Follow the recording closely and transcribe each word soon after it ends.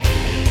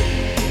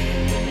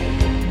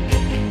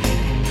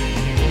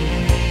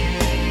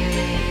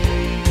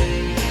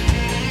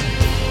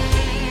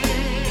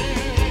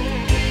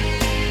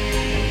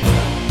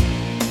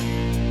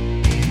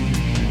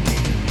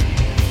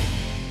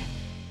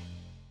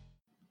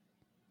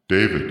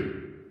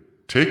David,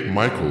 take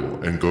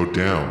Michael and go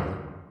down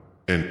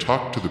and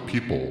talk to the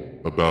people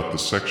about the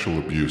sexual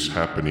abuse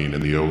happening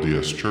in the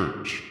LDS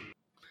Church.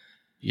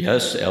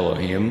 Yes,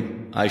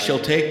 Elohim, I shall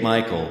take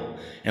Michael,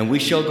 and we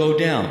shall go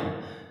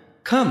down.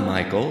 Come,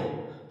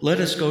 Michael, let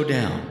us go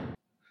down.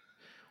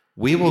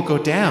 We will go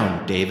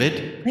down,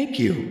 David. Thank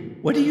you.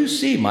 What do you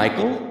see,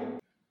 Michael?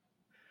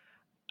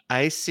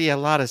 I see a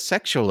lot of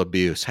sexual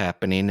abuse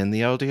happening in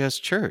the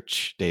LDS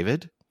Church,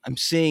 David. I'm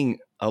seeing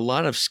a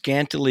lot of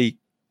scantily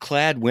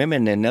clad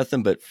women and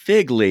nothing but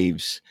fig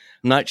leaves.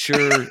 I'm not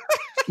sure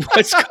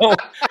what's going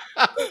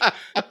on.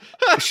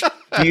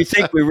 Do you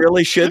think we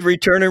really should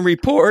return and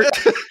report?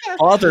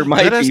 Father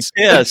might be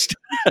pissed.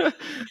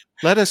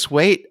 Let us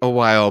wait a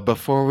while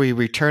before we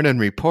return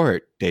and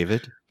report,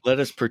 David. Let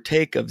us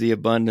partake of the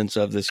abundance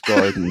of this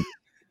garden.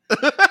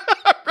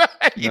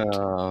 Right.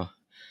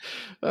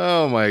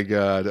 Oh my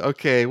God.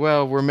 Okay,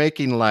 well, we're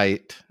making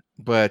light,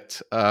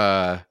 but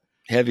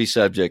heavy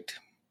subject.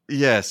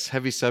 Yes,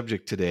 heavy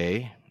subject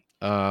today.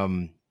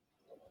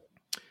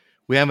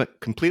 We haven't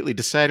completely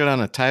decided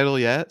on a title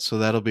yet, so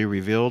that'll be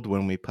revealed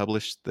when we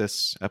publish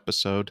this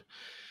episode.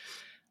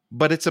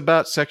 But it's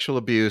about sexual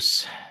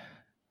abuse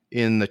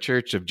in the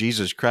Church of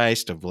Jesus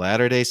Christ of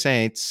Latter-day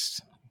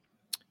Saints,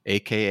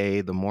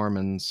 aka the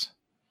Mormons.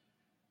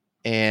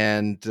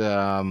 And,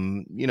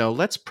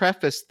 let's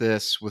preface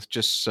this with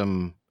just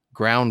some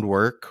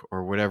groundwork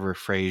or whatever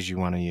phrase you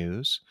want to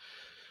use.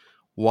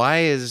 Why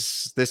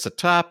is this a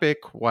topic?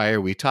 Why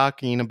are we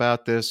talking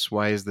about this?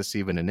 Why is this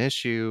even an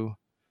issue?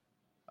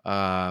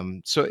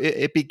 So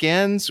it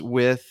begins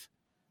with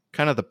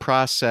kind of the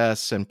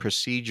process and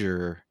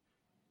procedure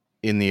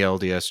in the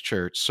LDS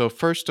Church. So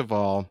first of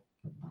all,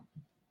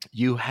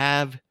 you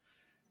have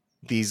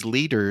these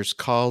leaders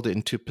called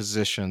into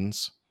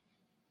positions,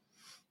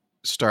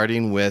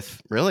 starting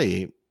with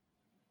really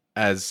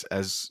as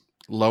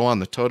low on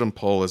the totem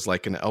pole as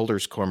like an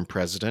elders quorum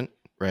president,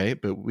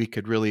 right? But we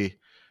could really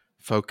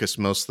focus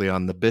mostly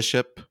on the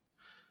bishop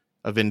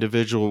of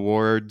individual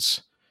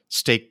wards,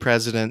 stake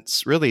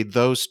presidents. Really,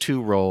 those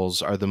two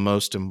roles are the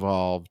most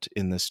involved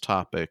in this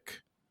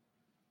topic,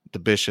 the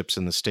bishops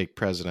and the stake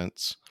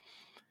presidents.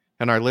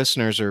 And our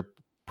listeners are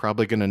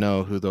probably going to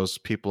know who those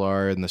people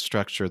are in the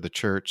structure of the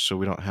church, so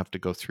we don't have to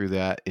go through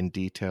that in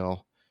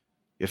detail.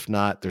 If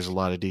not, there's a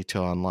lot of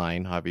detail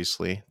online,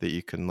 obviously, that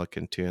you can look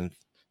into and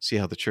see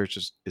how the church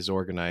is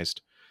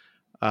organized.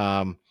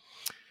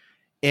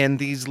 And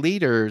these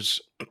leaders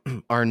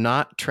are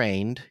not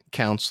trained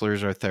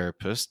counselors or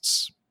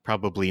therapists,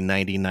 probably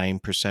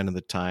 99% of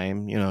the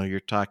time. You're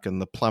talking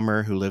the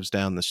plumber who lives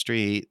down the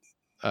street,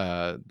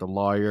 the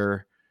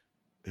lawyer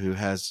who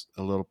has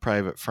a little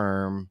private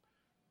firm,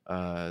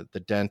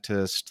 the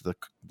dentist,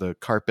 the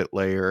carpet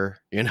layer,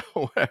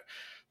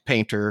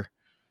 painter.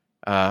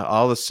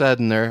 All of a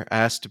sudden, they're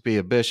asked to be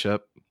a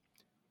bishop.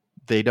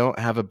 They don't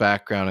have a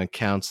background in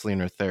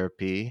counseling or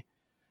therapy.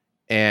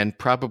 And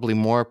probably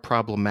more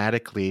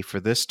problematically for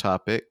this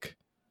topic,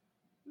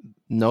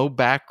 no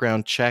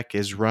background check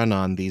is run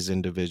on these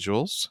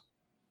individuals.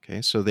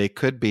 Okay, so they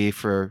could be,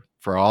 for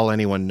all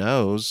anyone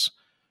knows,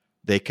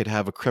 they could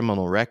have a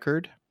criminal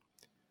record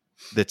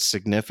that's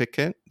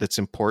significant, that's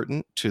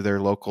important to their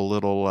local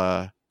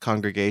little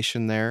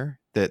congregation there,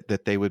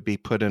 that they would be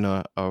put in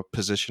a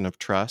position of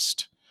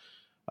trust.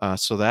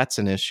 So that's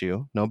an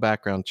issue. No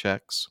background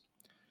checks.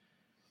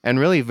 And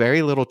really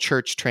very little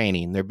church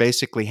training. They're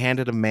basically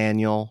handed a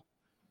manual.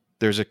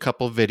 There's a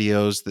couple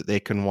videos that they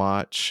can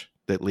watch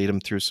that lead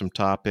them through some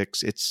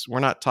topics.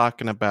 We're not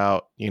talking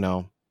about,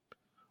 a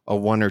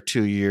 1 or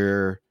 2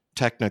 year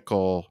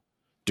technical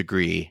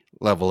degree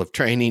level of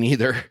training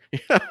either.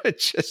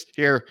 It's just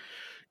here,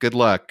 good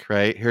luck,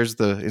 right? Here's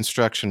the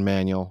instruction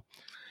manual.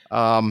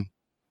 And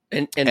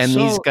so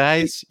these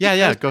guys,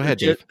 go ahead,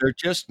 Dave. They're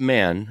just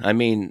men. I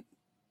mean,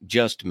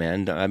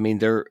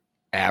 they're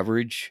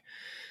average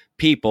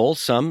people,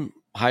 some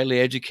highly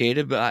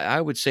educated, but I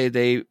would say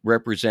they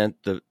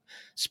represent the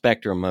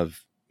spectrum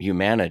of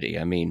humanity.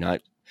 I mean,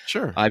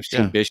 I've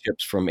seen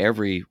bishops from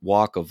every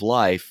walk of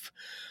life,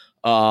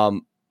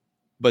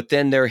 but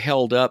then they're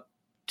held up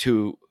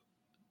to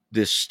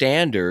this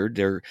standard.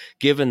 They're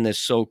given this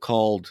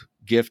so-called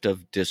gift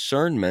of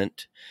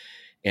discernment,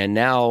 and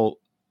now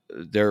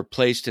they're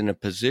placed in a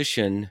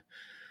position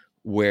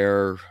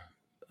where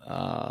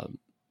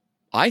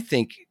I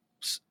think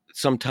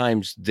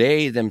sometimes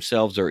they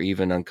themselves are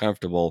even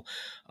uncomfortable.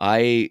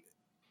 I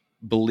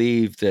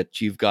believe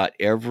that you've got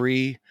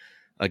every,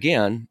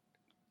 again,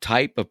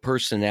 type of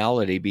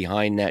personality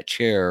behind that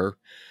chair,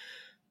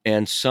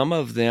 and some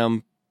of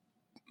them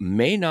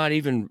may not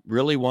even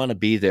really want to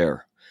be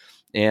there,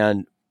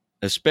 and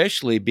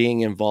especially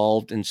being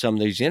involved in some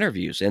of these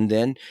interviews. And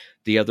then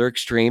the other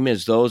extreme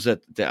is those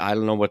that I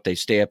don't know what they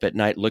stay up at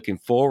night looking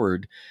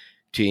forward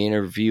to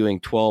interviewing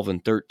 12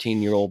 and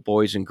 13-year-old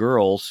boys and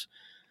girls.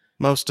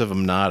 Most of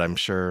them not, I'm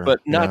sure.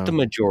 But not the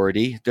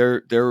majority.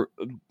 They're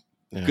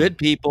good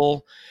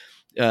people.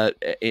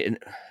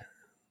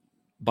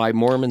 by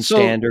Mormon So,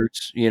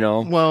 standards,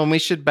 well, we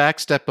should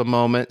backstep a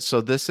moment.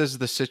 So this is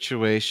the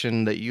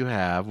situation that you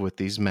have with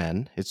these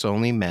men. It's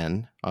only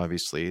men,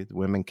 obviously.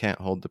 Women can't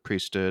hold the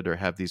priesthood or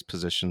have these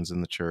positions in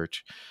the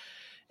church.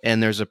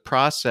 And there's a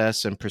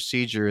process and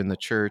procedure in the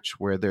church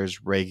where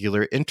there's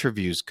regular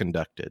interviews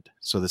conducted.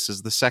 So this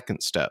is the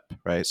second step,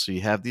 right? So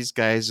you have these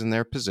guys in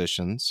their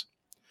positions.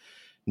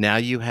 Now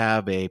you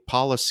have a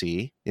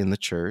policy in the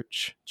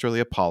church. It's really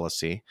a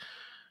policy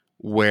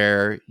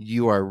where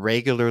you are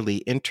regularly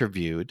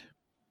interviewed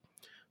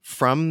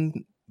from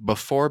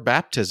before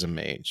baptism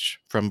age,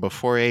 from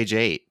before age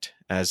 8,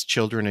 as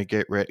children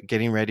are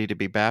getting ready to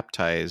be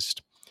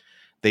baptized.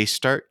 They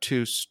start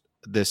to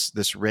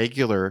this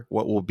regular,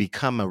 what will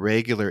become a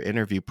regular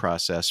interview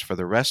process for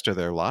the rest of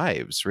their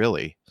lives,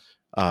 really,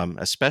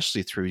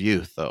 especially through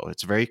youth, though.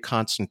 It's very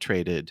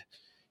concentrated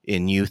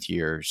in youth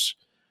years.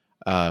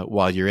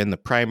 While you're in the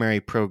primary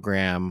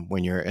program,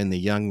 when you're in the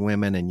young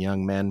women and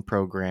young men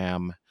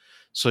program.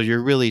 So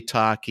you're really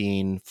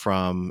talking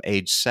from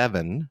age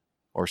 7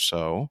 or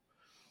so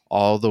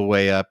all the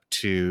way up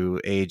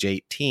to age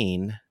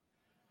 18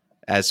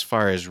 as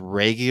far as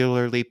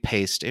regularly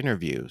paced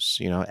interviews,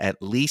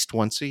 at least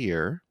once a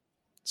year,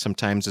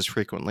 sometimes as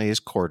frequently as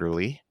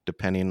quarterly,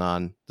 depending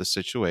on the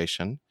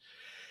situation.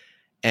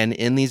 And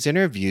in these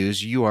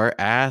interviews, you are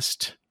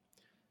asked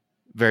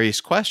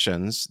various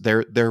questions.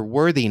 They're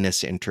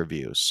worthiness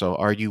interviews. So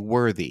are you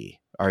worthy?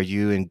 Are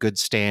you in good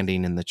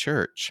standing in the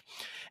church?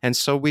 And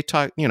so we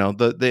talk,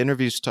 the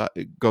interviews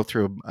go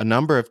through a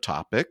number of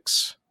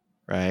topics,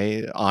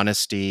 right?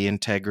 Honesty,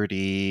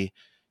 integrity,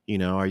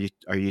 are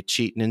you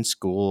cheating in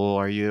school?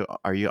 Are you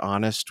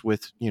honest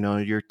with,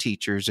 your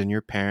teachers and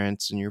your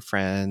parents and your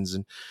friends,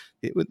 and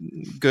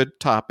good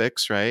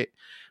topics, right?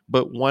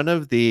 But one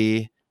of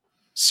the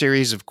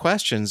series of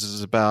questions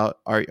is about,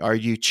 are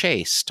you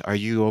chaste? Are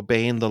you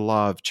obeying the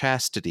law of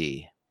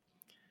chastity?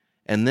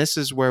 And this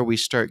is where we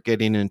start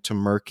getting into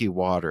murky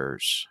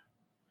waters,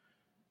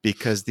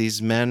 because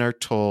these men are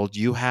told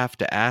you have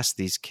to ask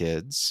these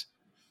kids,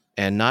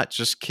 and not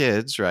just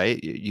kids,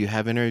 right? You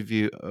have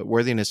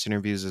worthiness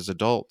interviews as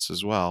adults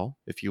as well,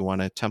 if you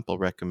want a temple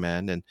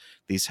recommend, and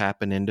these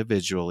happen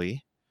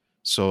individually.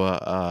 So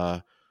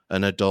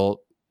an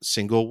adult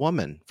single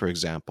woman, for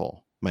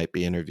example, might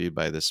be interviewed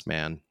by this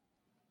man.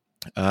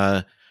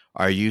 Are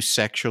you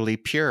sexually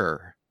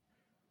pure?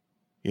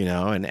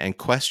 And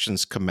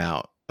questions come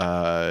out.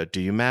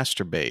 Do you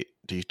masturbate?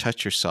 Do you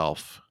touch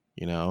yourself?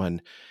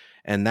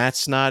 And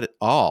that's not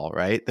all,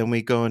 right? Then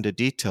we go into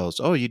details.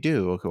 Oh, you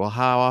do? Okay, well,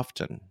 how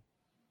often?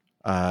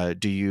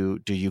 Do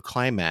you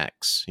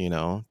climax?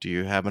 Do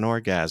you have an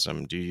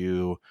orgasm?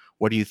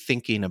 What are you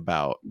thinking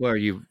about? Well, are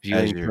you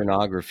viewing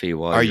pornography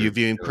while are you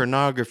viewing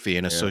pornography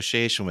in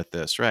association with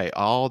this? Right.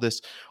 All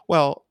this.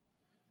 Well,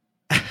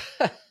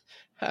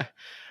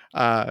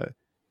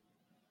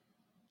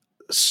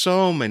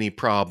 so many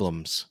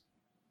problems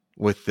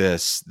with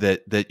this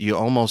that you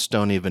almost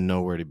don't even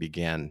know where to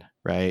begin,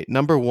 right?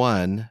 Number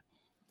one,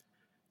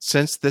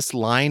 since this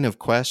line of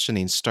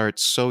questioning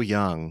starts so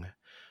young,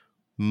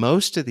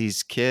 most of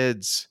these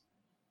kids,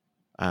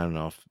 I don't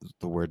know if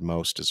the word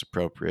most is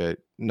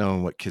appropriate,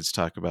 knowing what kids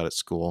talk about at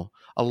school,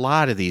 a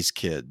lot of these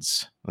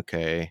kids,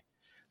 okay,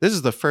 this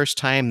is the first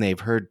time they've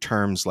heard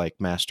terms like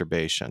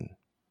masturbation.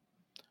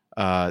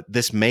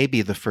 This may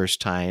be the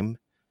first time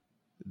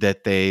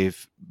that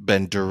they've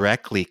been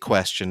directly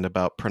questioned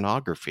about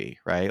pornography,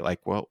 right?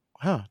 Like, well,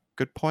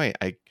 good point.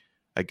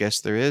 I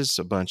guess there is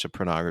a bunch of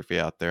pornography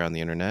out there on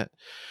the internet.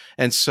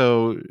 And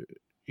so,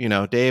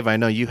 Dave, I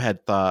know you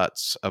had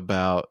thoughts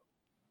about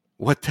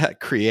what that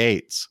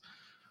creates.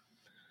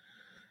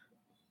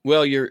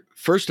 Well,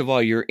 first of all,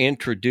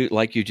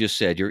 like you just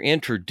said, you're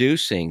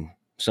introducing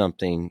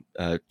something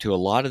to a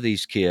lot of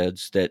these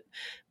kids that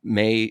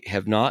may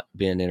have not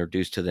been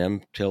introduced to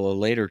them till a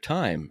later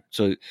time.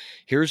 So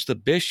here's the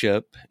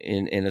bishop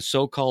in a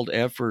so-called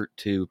effort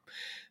to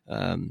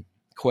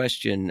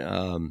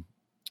question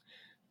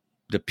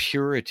the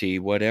purity,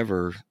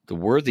 whatever, the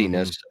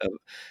worthiness of,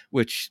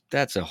 which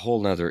that's a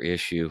whole nother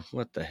issue.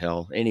 What the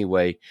hell?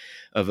 Anyway,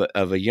 of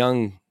a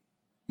young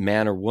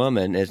man or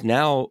woman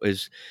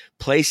is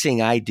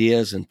placing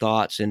ideas and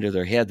thoughts into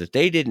their head that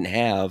they didn't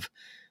have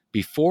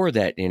before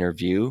that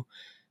interview.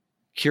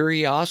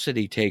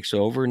 Curiosity takes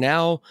over.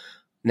 Now,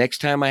 next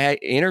time I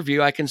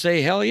interview, I can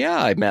say, hell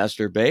yeah, I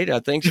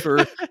masturbate. Thanks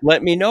for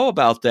letting me know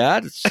about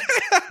that.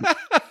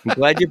 I'm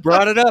glad you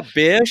brought it up,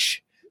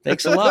 Bish.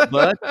 Thanks a lot,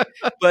 bud.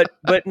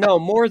 But no,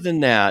 more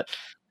than that,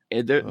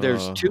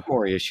 there's two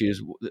more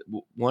issues.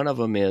 One of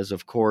them is,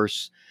 of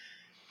course,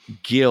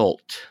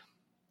 guilt.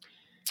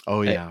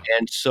 Oh, yeah.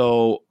 And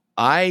so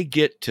I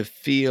get to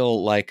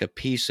feel like a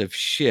piece of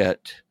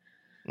shit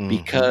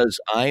because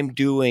I'm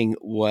doing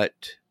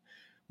what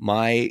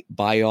my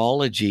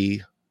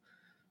biology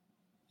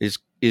is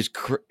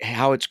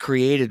how it's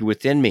created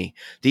within me.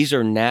 These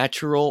are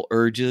natural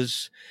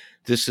urges.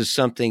 This is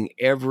something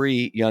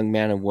every young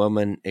man and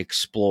woman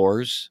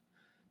explores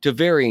to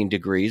varying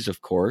degrees,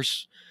 of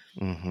course,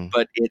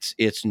 but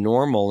it's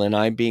normal. And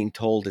I'm being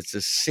told it's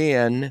a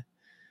sin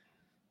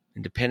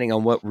and depending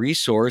on what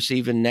resource,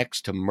 even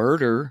next to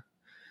murder.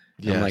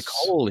 And I'm like, Yes.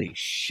 holy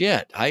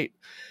shit. But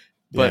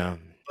Yeah.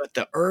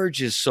 the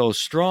urge is so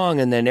strong.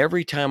 And then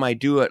every time I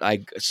do it,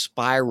 I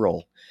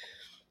spiral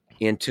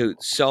into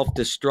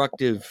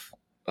self-destructive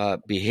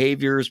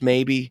behaviors,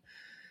 maybe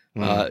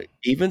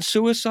even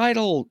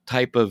suicidal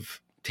type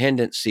of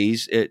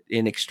tendencies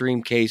in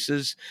extreme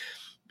cases.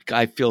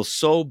 I feel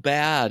so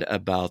bad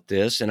about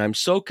this, and I'm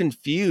so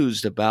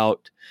confused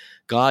about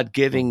God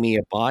giving me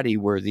a body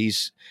where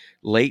these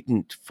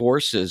latent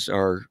forces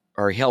are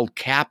held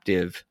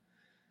captive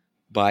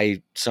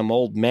by some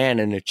old man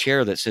in a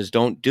chair that says,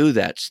 "Don't do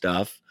that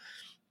stuff."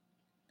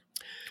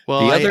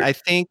 Well, The other, I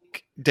think,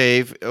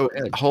 Dave, go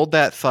ahead. hold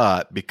that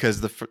thought, because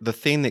the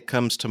thing that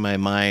comes to my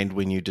mind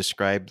when you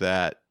describe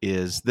that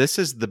is this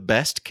is the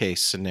best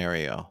case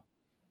scenario.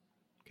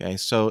 Okay,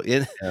 so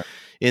Yeah.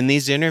 in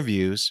these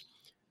interviews,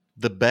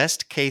 the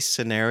best case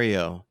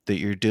scenario that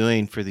you're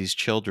doing for these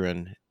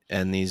children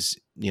and these,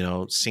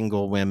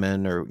 single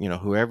women, or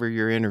whoever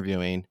you're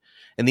interviewing,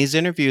 and these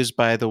interviews,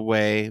 by the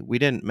way, we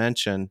didn't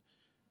mention,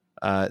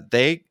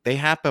 they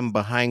happen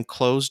behind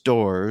closed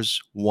doors,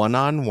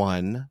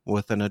 one-on-one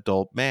with an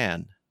adult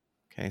man.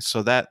 Okay,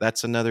 so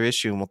that's another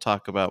issue, and we'll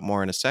talk about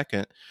more in a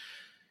second.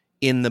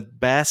 In the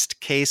best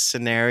case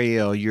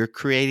scenario, you're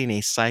creating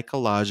a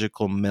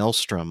psychological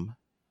maelstrom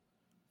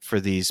for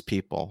these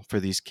people, for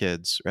these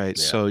kids, right?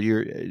 Yeah. So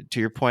you're, to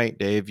your point,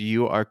 Dave,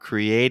 you are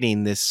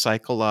creating this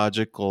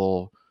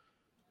psychological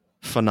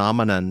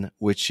phenomenon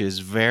which is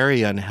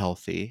very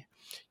unhealthy.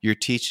 You're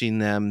teaching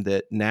them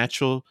that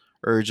natural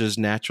urges,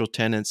 natural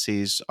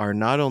tendencies are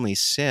not only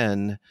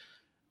sin,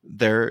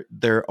 they're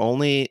the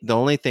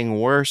only thing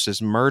worse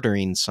is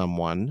murdering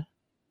someone.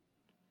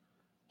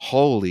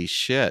 Holy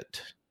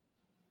shit.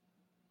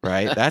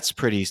 Right? That's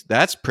pretty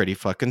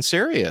fucking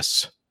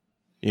serious.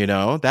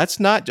 That's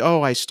not,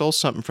 oh, I stole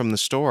something from the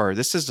store.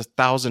 This is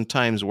 1,000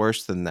 times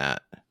worse than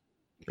that.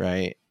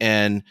 Right?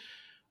 And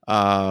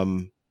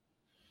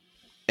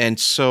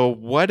so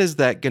what is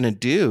that going to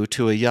do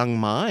to a young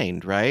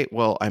mind, right?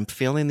 Well, I'm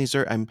feeling these,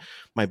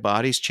 my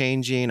body's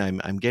changing.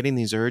 I'm getting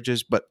these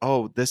urges, but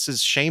oh, this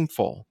is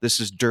shameful. This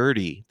is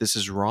dirty. This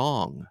is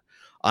wrong.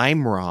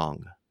 I'm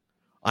wrong.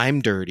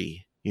 I'm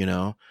dirty,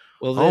 Well,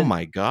 Oh then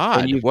my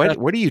God. you've What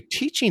got are you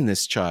teaching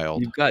this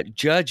child?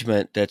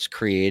 judgment that's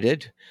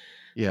created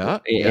Yeah.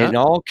 in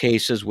all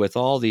cases with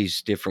all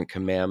these different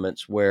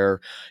commandments,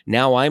 where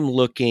now I'm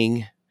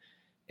looking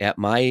at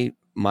my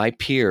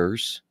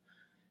peers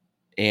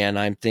and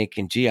I'm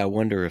thinking, gee, I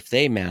wonder if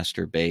they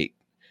masturbate,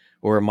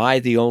 or am I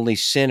the only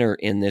sinner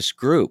in this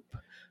group?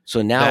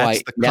 So now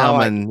That's the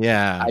common,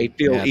 yeah. I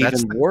feel Yeah,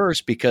 even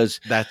worse, because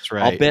that's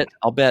I'll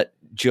right. bet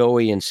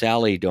Joey and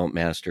Sally don't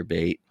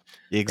masturbate.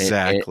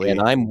 Exactly.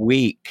 And I'm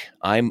weak.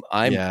 I'm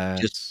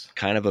just Yes.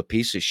 kind of a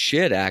piece of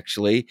shit,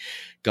 actually.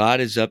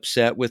 God is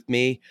upset with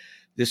me.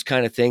 This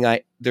kind of thing.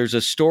 There's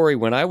a story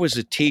when I was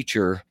a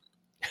teacher,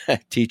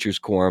 teacher's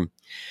quorum.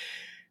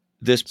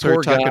 This So we're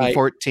poor talking guy,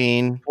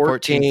 14,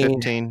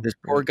 15. this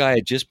poor guy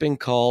had just been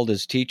called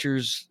as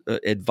teacher's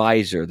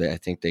advisor, I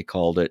think they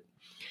called it.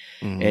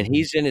 And Mhm.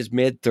 he's in his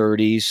mid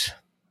 30s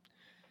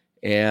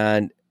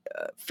and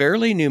a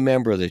fairly new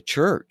member of the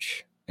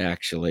church,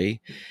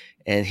 actually.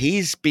 And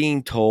he's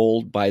being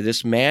told by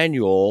this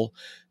manual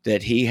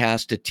that he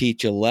has to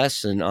teach a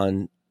lesson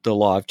on the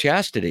law of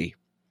chastity.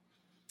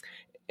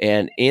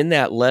 And in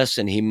that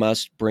lesson, he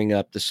must bring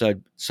up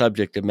the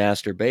subject of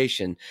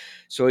masturbation.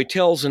 So he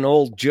tells an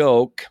old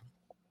joke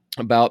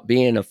about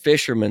being a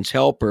fisherman's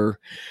helper,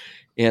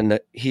 and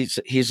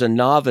he's a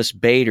novice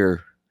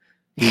baiter.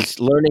 He's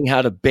learning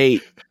how to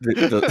bait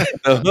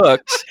the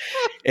hooks.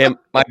 And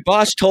my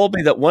boss told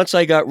me that once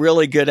I got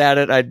really good at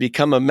it, I'd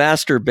become a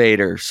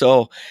masturbator.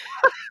 So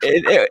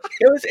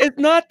it's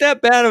not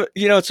that bad.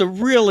 It's a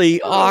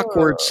really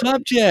awkward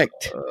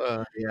subject.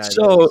 Yeah, it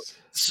So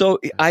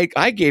is.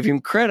 I gave him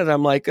credit.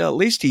 I'm like, at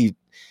least he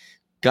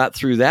got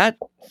through that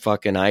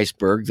fucking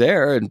iceberg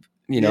there. And,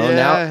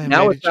 Yeah,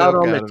 now made a it's out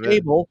joke on the out of it.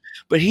 table,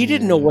 but he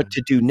didn't know Yeah. what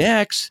to do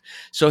next.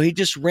 So he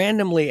just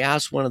randomly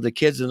asked one of the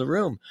kids in the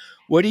room,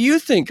 what do you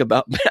think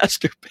about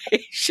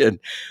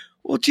masturbation?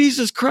 Well,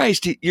 Jesus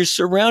Christ, you're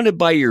surrounded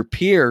by your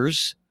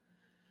peers.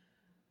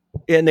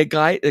 And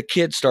the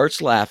kid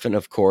starts laughing,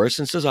 of course,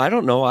 and says, I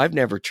don't know. I've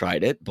never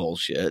tried it.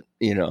 Bullshit,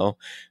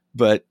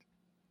 But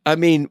I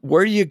mean,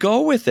 where do you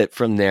go with it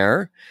from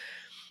there?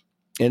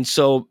 And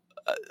so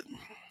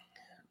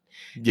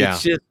Yeah.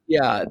 it's just,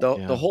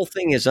 the whole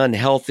thing is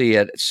unhealthy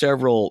at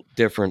several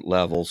different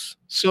levels.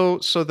 So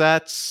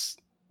that's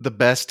the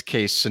best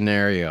case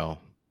scenario.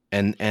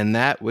 And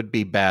that would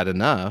be bad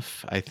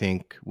enough, I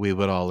think we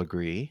would all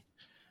agree.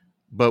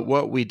 But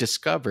what we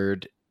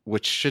discovered,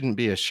 which shouldn't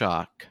be a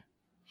shock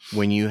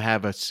when you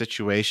have a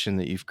situation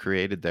that you've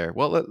created there.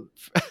 Well,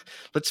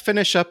 let's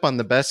finish up on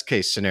the best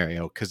case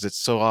scenario, because it's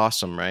so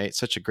awesome, right? It's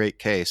such a great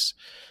case.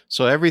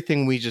 So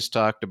everything we just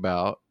talked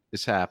about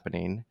is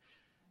happening.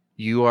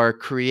 You are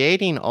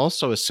creating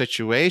also a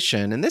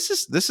situation, and this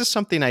is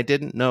something I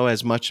didn't know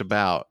as much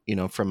about,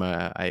 from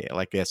a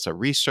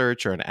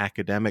research or an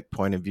academic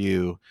point of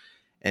view.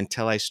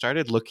 until I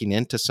started looking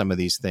into some of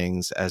these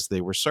things as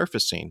they were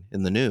surfacing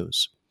in the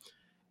news.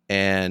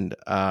 And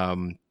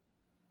that,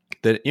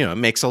 it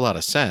makes a lot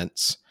of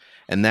sense.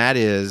 And that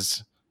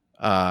is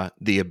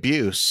the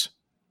abuse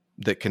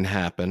that can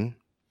happen.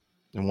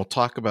 And we'll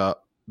talk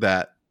about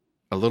that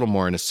a little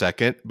more in a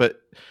second. But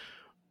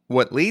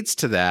what leads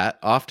to that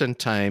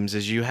oftentimes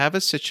is you have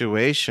a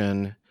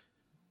situation.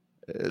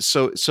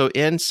 So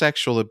in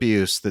sexual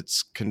abuse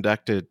that's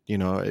conducted,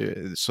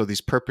 so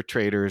these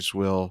perpetrators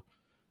will,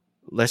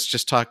 let's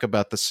just talk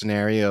about the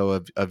scenario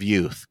of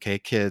youth, okay,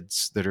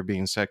 kids that are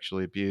being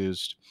sexually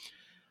abused.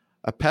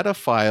 A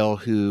pedophile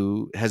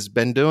who has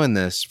been doing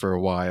this for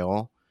a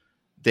while,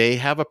 they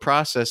have a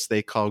process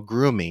they call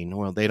grooming.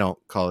 Well, they don't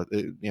call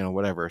it,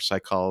 whatever,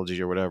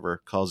 psychology or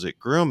whatever calls it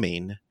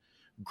grooming.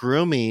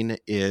 Grooming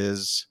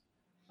is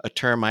a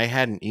term I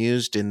hadn't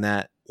used in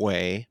that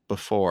way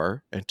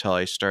before until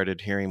I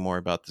started hearing more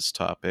about this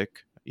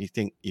topic. You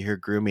hear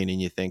grooming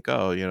and you think,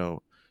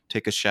 oh,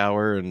 take a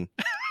shower and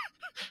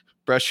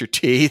brush your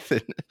teeth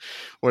and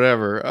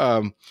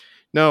whatever.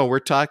 No, we're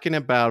talking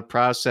about a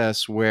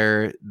process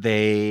where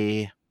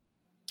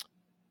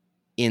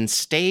in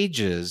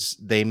stages,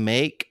 they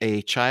make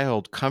a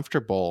child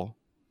comfortable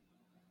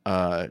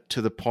to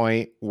the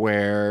point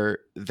where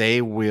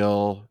they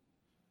will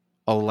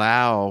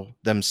allow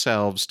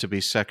themselves to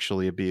be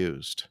sexually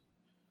abused.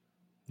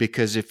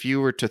 Because if you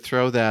were to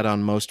throw that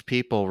on most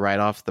people right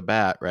off the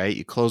bat, right,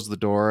 you close the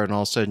door and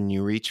all of a sudden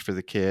you reach for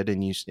the kid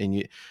and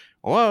you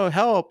oh,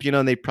 help,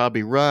 and they'd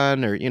probably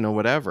run or,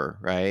 whatever,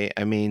 right?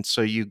 I mean,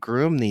 so you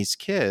groom these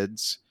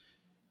kids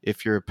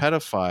if you're a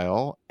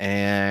pedophile,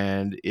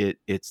 and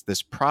it's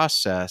this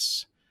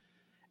process.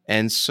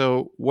 And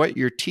so what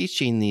you're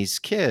teaching these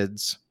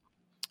kids,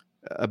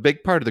 a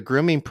big part of the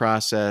grooming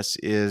process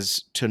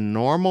is to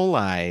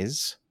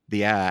normalize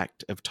the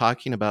act of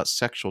talking about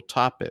sexual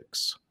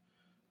topics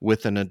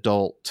with an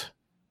adult.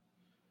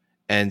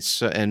 And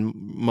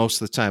most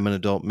of the time an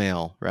adult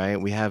male, right?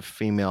 We have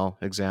female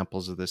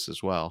examples of this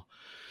as well.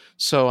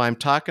 So I'm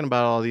talking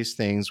about all these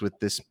things with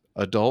this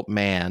adult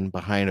man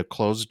behind a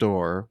closed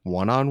door,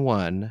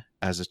 one-on-one,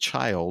 as a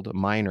child, a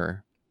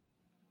minor.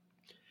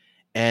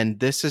 And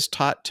this is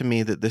taught to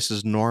me that this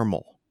is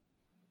normal.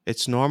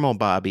 It's normal,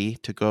 Bobby,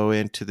 to go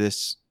into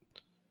this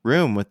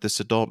room with this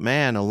adult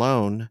man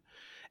alone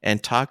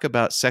and talk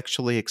about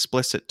sexually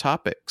explicit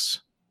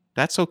topics.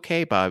 That's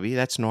okay, Bobby.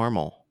 That's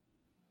normal.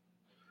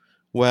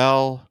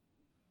 Well,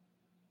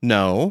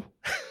 no.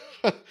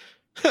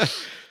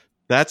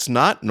 That's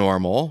not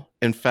normal.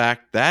 In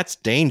fact, that's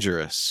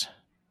dangerous.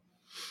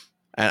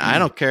 And I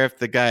don't care if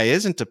the guy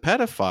isn't a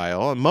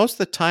pedophile. And most of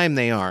the time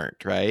they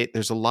aren't, right?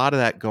 There's a lot of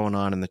that going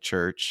on in the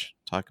church.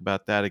 Talk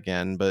about that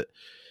again. But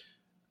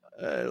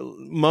I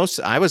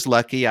was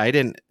lucky. I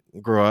didn't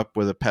grow up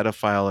with a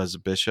pedophile as a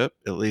bishop,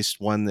 at least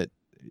one that,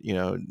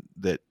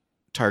 that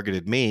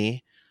targeted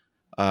me.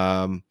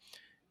 A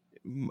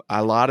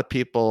lot of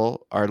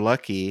people are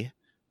lucky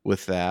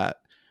with that.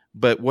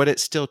 But what it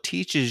still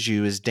teaches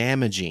you is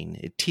damaging.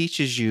 It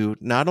teaches you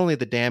not only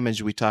the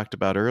damage we talked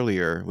about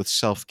earlier with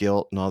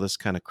self-guilt and all this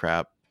kind of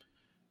crap,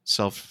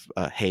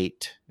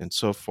 self-hate and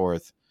so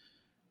forth.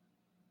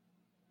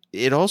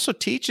 It also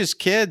teaches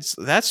kids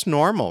that's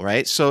normal,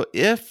 right? So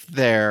if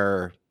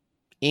their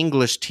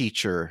English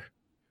teacher,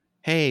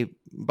 hey,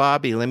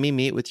 Bobby, let me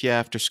meet with you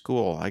after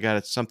school. I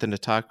got something to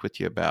talk with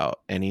you about.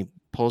 And he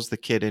pulls the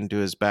kid into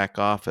his back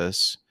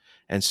office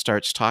and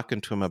starts talking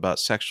to him about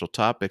sexual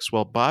topics.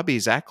 Well,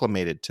 Bobby's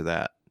acclimated to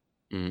that.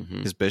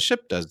 Mm-hmm. His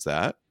bishop does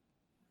that.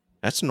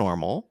 That's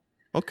normal.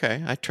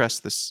 Okay, I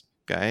trust this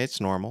guy.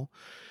 It's normal.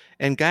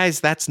 And guys,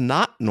 that's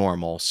not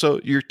normal. So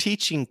you're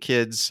teaching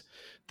kids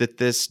that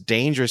this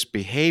dangerous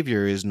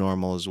behavior is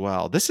normal as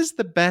well. This is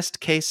the best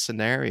case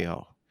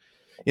scenario.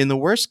 In the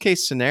worst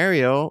case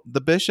scenario,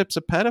 the bishop's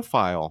a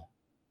pedophile.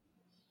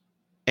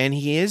 And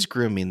he is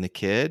grooming the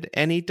kid,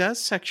 and he does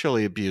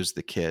sexually abuse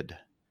the kid.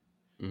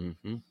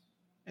 Mm-hmm.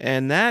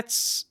 And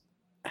that's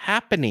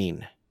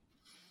happening.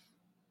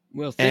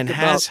 Well,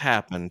 has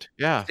happened.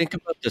 Yeah. Think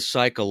about the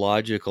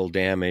psychological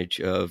damage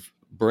of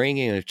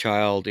bringing a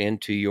child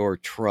into your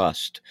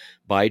trust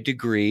by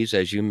degrees,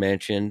 as you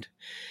mentioned.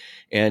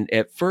 And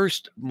at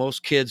first,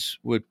 most kids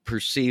would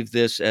perceive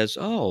this as,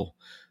 oh,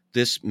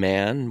 this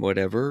man,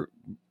 whatever,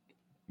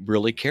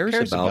 really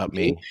cares about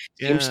me.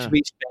 Seems to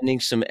be spending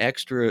some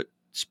extra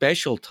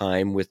special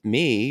time with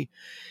me.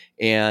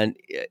 And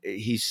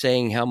he's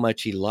saying how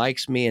much he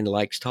likes me and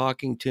likes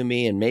talking to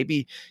me, and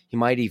maybe he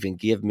might even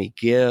give me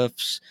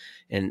gifts,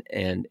 and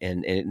then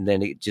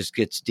it just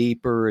gets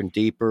deeper and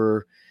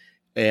deeper,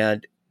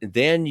 and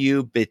then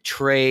you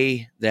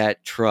betray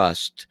that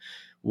trust.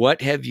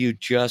 What have you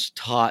just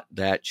taught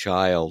that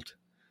child?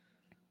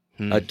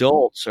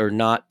 Adults are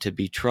not to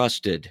be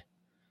trusted.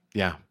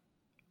 Yeah.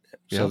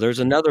 So there's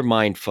another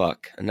mind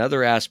fuck,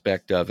 another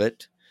aspect of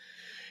it.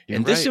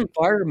 And this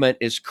environment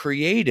is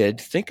created.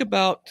 Think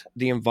about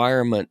the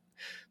environment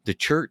the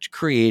church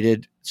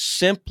created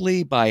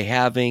simply by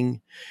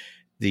having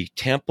the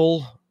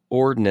temple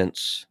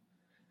ordinance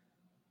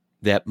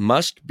that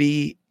must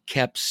be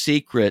kept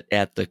secret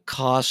at the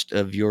cost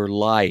of your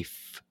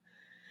life.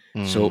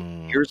 So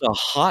here's a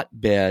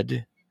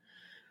hotbed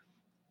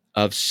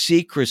of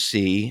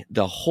secrecy.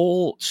 The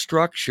whole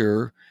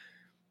structure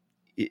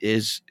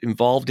is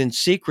involved in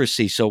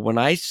secrecy. So when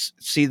I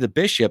see the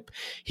bishop,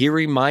 he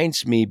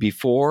reminds me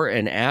before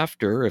and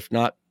after, if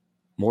not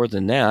more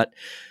than that,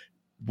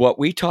 what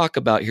we talk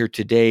about here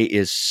today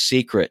is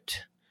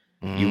secret.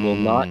 You will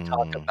not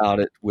talk about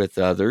it with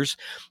others.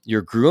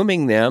 You're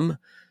grooming them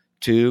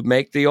to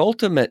make the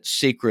ultimate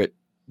secret,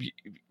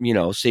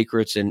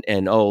 secrets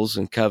and oaths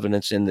and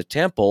covenants in the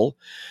temple.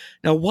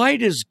 Now, why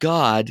does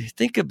God,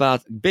 think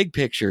about the big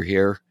picture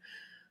here,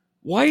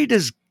 why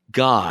does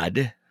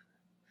God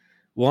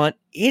want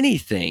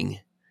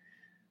anything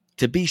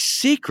to be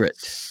secret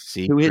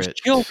to his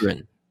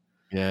children?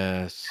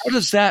 Yes. How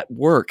does that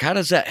work? How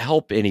does that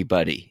help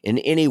anybody in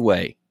any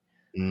way?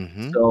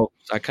 So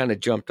I kind of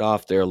jumped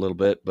off there a little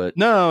bit, but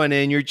no, and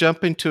then you're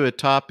jumping to a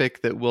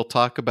topic that we'll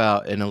talk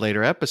about in a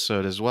later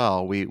episode as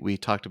well. We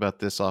talked about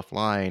this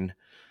offline,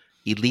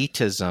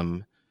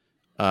 elitism,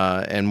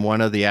 and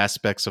one of the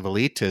aspects of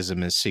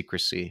elitism is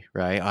secrecy,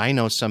 right? I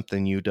know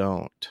something you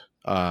don't.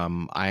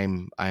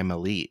 I'm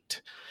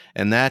elite,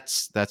 and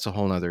that's a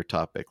whole nother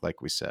topic,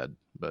 like we said.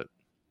 But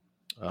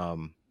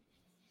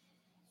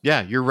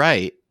yeah, you're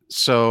right.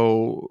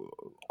 So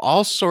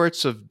all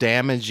sorts of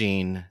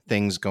damaging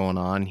things going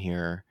on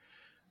here.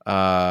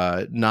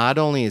 Not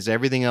only is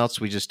everything else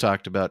we just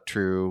talked about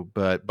true,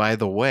 but by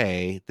the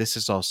way, this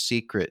is all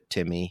secret,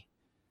 Timmy.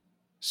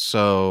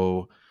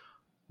 So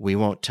we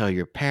won't tell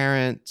your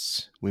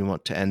parents. We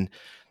won't and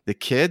the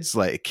kids,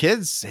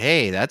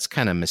 hey, that's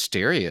kind of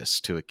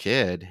mysterious to a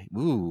kid.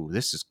 Ooh,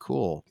 this is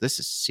cool. This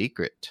is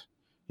secret,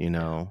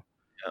 Yeah.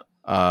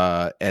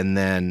 And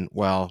then,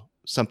 well,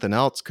 something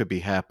else could be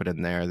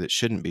happening there that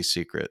shouldn't be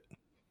secret.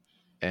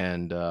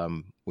 And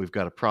we've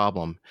got a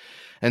problem.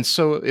 And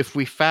so if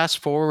we fast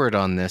forward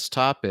on this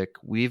topic,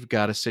 we've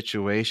got a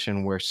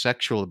situation where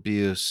sexual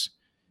abuse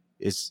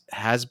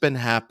has been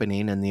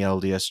happening in the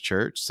LDS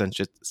Church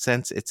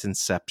since its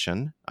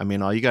inception. I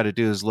mean, all you got to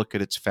do is look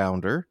at its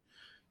founder,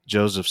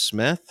 Joseph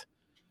Smith,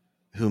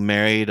 who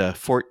married a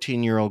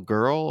 14-year-old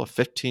girl, a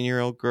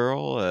 15-year-old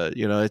girl.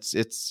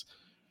 It's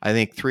I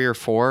think 3 or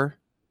 4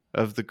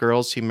 of the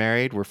girls he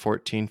married were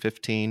 14,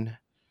 15.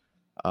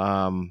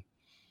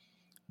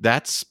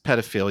 That's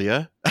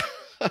pedophilia.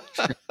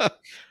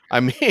 I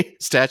mean,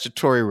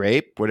 statutory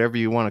rape, whatever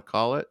you want to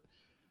call it.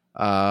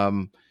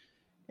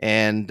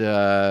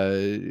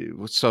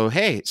 So,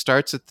 hey, it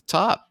starts at the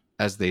top,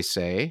 as they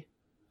say.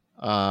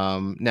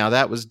 Now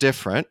that was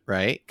different,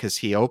 right? Because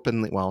he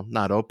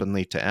not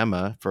openly to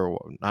Emma,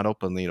 not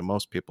openly to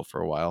most people for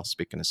a while,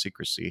 speaking of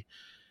secrecy,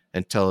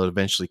 until it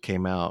eventually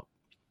came out.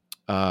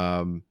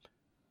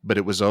 But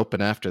it was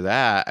open after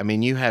that. I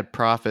mean, you had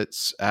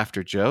prophets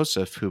after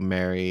Joseph who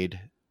married,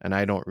 and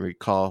I don't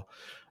recall.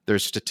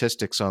 There's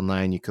statistics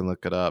online. You can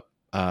look it up.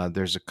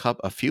 There's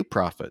a few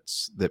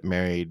prophets that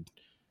married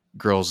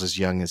girls as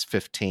young as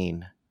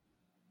 15.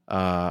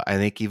 I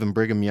think even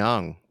Brigham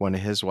Young, one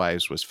of his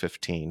wives, was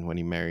 15 when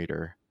he married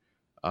her.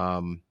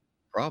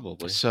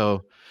 Probably.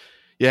 So,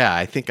 yeah,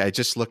 I think I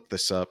just looked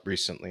this up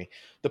recently.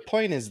 The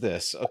point is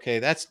this. Okay,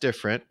 that's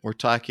different. We're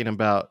talking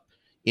about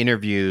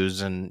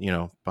interviews and,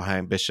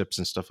 behind bishops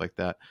and stuff like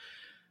that.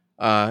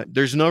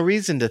 There's no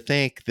reason to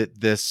think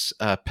that this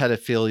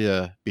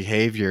pedophilia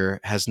behavior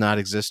has not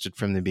existed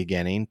from the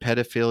beginning.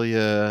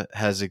 Pedophilia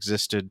has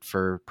existed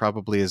for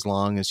probably as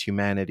long as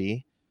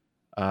humanity,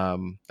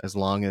 as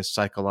long as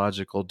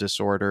psychological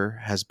disorder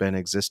has been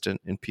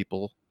existent in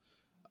people.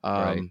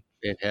 Right.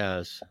 It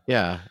has.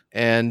 Yeah.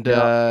 And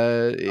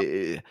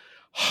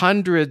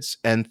hundreds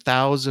and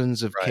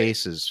thousands of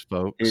cases,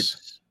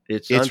 folks.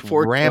 It's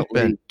unfortunately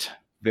rampant.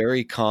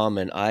 Very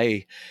common.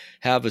 I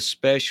have a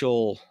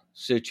special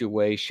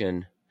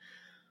situation.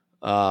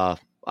 I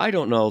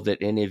don't know that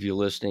any of you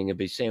listening would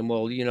be saying,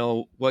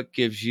 well, what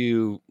gives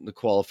you the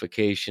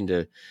qualification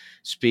to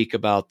speak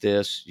about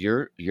this?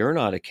 You're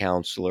not a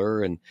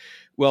counselor. And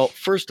well,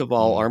 first of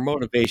all, our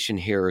motivation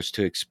here is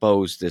to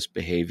expose this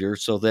behavior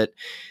so that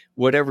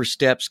whatever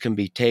steps can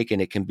be taken,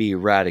 it can be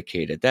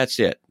eradicated. That's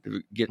it.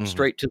 Get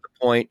straight to the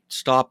point.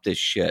 Stop this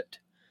shit.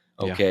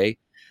 Okay. Yeah.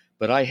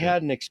 But I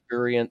had an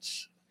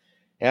experience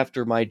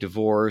after my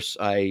divorce.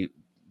 I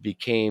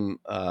became,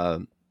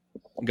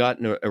 got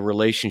in a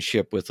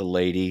relationship with a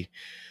lady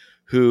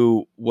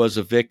who was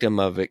a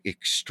victim of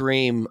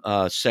extreme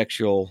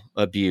sexual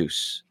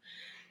abuse.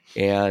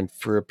 And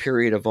for a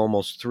period of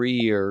almost 3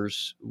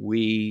 years,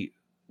 we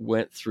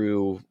went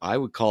through, I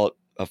would call it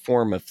a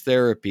form of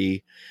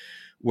therapy,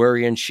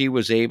 wherein she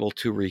was able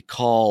to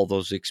recall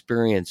those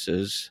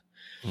experiences.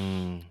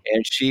 And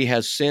she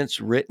has since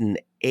written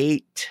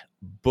 8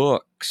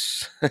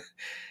 books.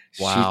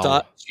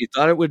 Wow. She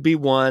thought it would be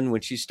 1 when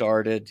she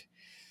started.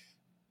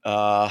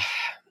 Mother,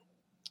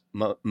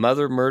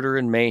 Murder,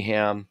 and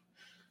Mayhem.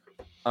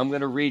 I'm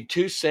going to read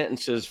 2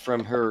 sentences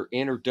from her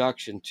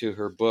introduction to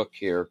her book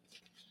here.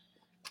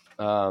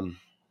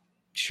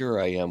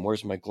 Sure I am.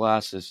 Where's my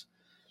glasses?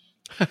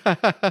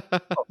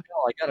 Oh,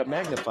 Oh, I got a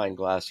magnifying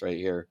glass right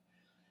here.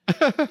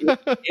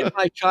 In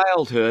my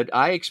childhood,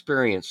 I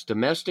experienced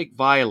domestic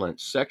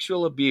violence,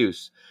 sexual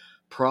abuse,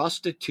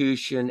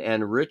 prostitution,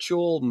 and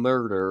ritual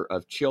murder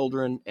of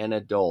children and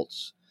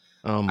adults.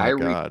 Oh I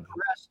my God.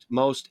 repressed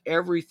most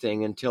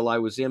everything until I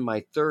was in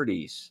my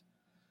 30s.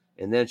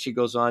 And then she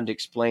goes on to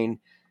explain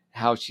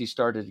how she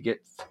started to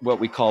get what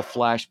we call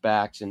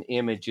flashbacks and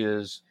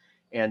images.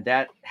 And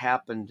that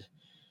happened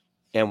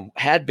and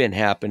had been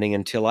happening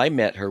until I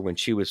met her when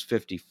she was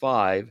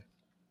 55.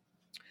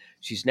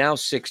 She's now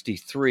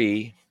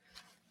 63.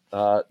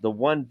 The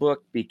one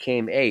book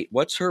became 8.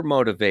 What's her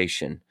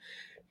motivation?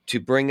 To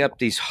bring up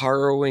these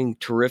harrowing,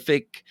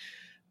 horrific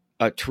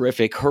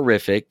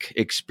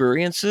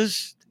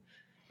experiences?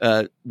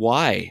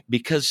 Why?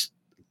 Because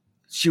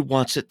she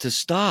wants it to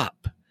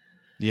stop.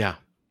 Yeah.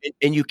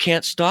 And you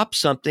can't stop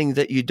something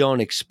that you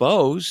don't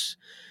expose.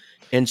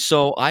 And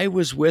so I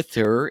was with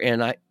her,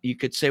 and you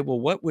could say, well,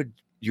 what would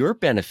your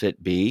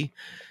benefit be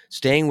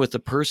staying with the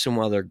person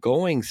while they're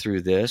going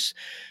through this?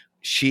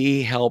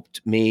 She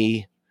helped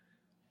me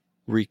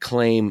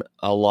reclaim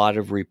a lot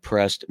of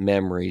repressed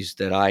memories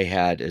that I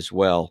had as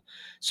well.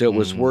 So it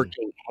was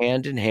working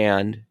hand in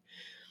hand,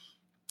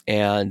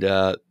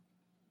 and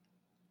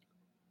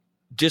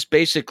just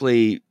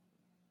basically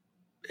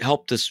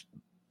helped us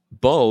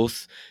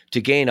both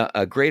to gain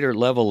a greater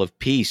level of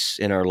peace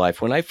in our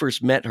life. When I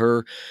first met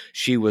her,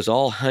 she was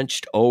all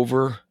hunched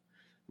over,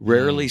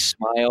 rarely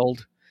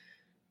smiled.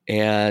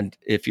 And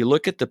if you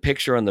look at the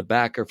picture on the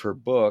back of her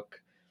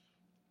book,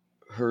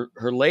 her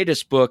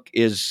latest book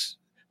is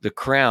The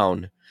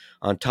Crown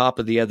on top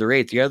of the other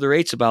 8. The other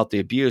 8's about the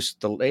abuse.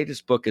 The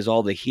latest book is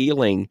all the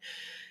healing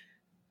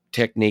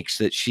techniques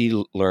that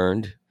she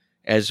learned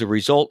as a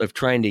result of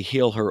trying to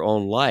heal her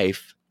own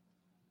life,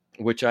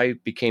 which I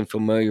became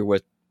familiar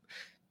with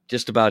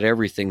just about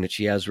everything that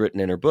she has written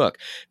in her book.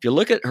 If you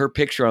look at her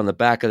picture on the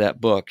back of that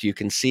book, you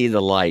can see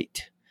the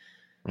light.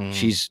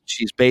 She's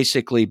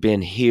basically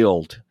been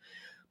healed.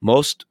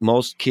 Most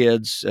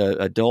kids,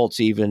 adults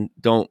even,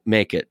 don't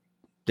make it.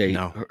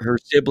 Her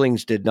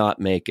siblings did not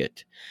make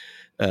it.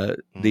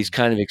 These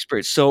kind of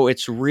experience. So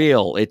it's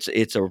real.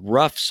 It's a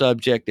rough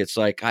subject. It's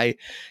like, I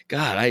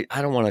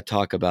don't want to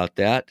talk about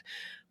that.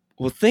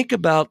 Well, think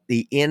about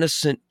the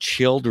innocent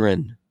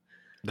children.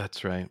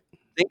 That's right.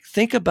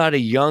 Think about a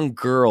young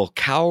girl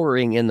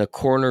cowering in the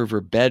corner of her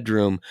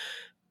bedroom,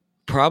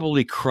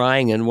 probably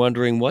crying and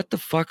wondering what the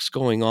fuck's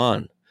going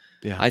on.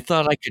 Yeah. I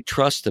thought I could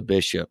trust the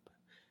bishop,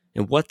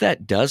 and what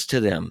that does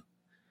to them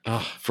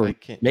for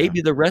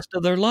maybe the rest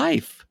of their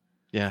life.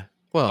 Yeah.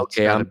 Well,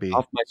 okay, I'm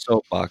off my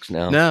soapbox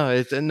now. No,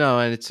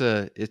 and it's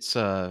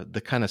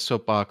the kind of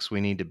soapbox we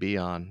need to be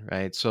on,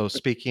 right? So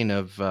speaking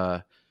of,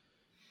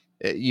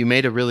 you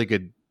made a really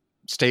good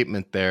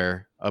statement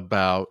there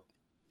about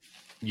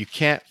you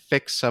can't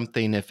fix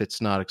something if it's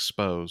not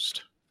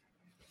exposed,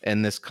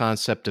 and this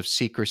concept of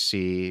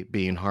secrecy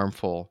being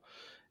harmful.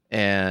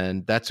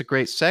 And that's a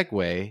great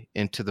segue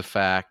into the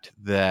fact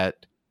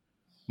that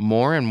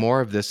more and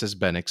more of this has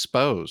been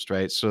exposed,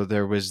 right? So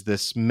there was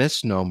this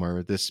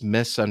misnomer, this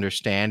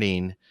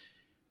misunderstanding,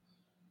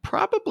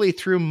 probably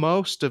through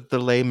most of the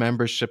lay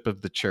membership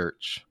of the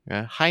church,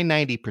 high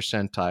 90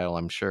 percentile,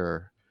 I'm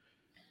sure,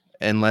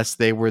 unless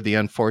they were the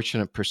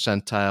unfortunate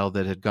percentile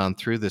that had gone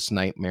through this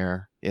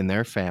nightmare in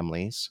their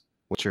families,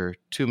 which are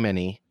too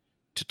many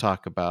to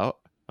talk about,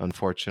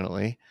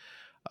 unfortunately,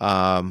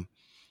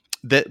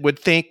 that would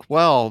think,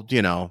 well,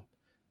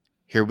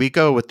 here we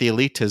go with the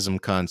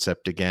elitism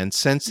concept again.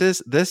 Since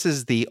this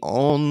is the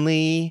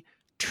only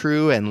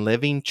true and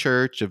living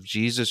church of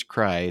Jesus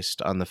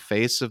Christ on the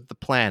face of the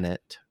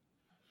planet,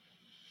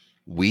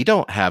 we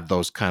don't have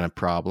those kind of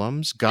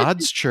problems.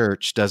 God's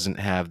church doesn't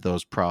have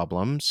those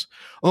problems.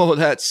 Oh,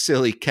 that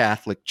silly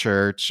Catholic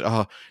church.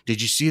 Oh,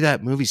 did you see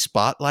that movie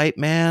Spotlight,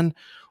 man,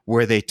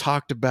 where they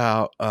talked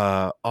about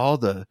all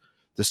the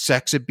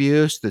sex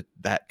abuse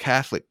that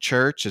Catholic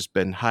church has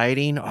been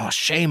hiding? Oh,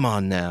 shame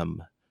on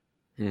them.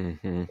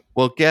 Mm-hmm.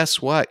 Well,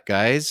 guess what,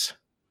 guys?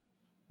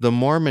 The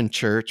Mormon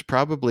church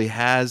probably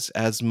has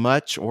as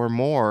much or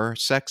more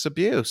sex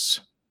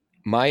abuse.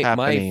 My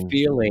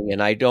feeling,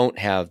 and I don't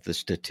have the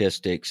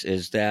statistics,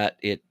 is that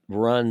it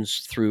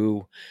runs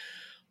through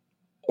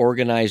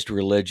organized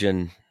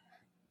religion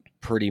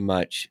pretty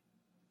much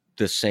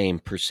the same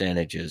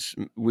percentages.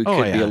 We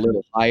could be a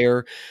little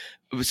higher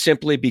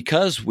simply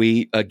because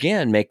we,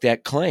 again, make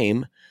that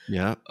claim.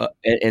 Yeah.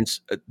 And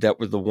that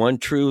was the one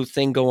true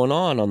thing going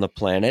on the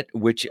planet,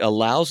 which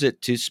allows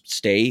it to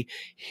stay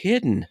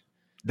hidden.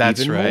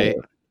 That's right.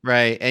 More.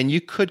 Right. And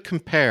you could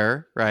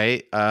compare,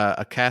 right,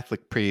 a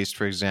Catholic priest,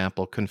 for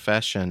example,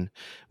 confession,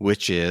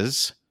 which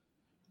is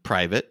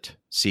private,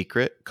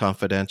 secret,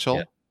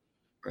 confidential,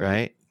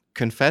 right?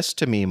 Confess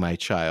to me, my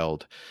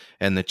child.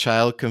 And the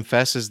child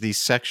confesses these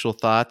sexual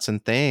thoughts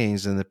and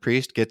things, and the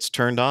priest gets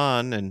turned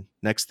on. And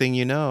next thing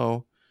you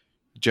know,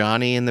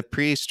 Johnny and the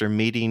priest are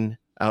meeting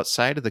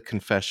outside of the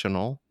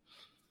confessional,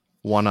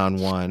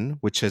 one-on-one,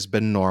 which has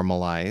been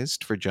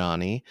normalized for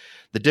Johnny.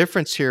 The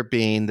difference here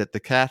being that the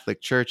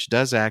Catholic Church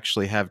does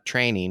actually have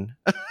training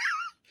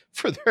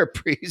for their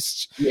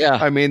priests. Yeah.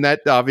 I mean,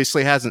 that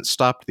obviously hasn't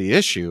stopped the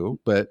issue,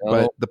 but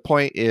No. the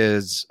point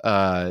is,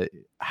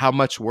 how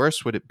much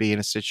worse would it be in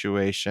a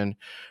situation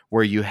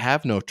where you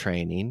have no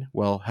training?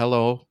 Well,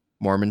 hello,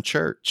 Mormon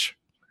Church.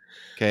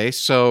 Okay,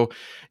 so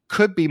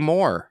could be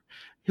more.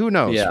 Who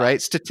knows, Yeah.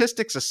 right?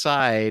 Statistics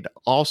aside,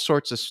 all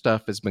sorts of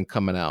stuff has been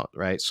coming out,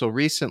 right? So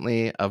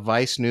recently, a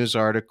Vice News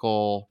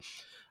article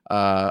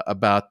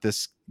about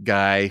this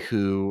guy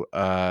who,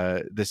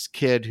 this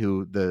kid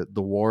who the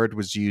ward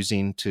was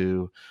using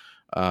to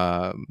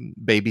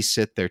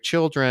babysit their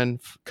children.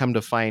 Come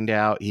to find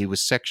out, he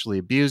was sexually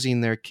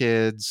abusing their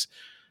kids.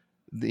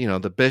 You know,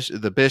 the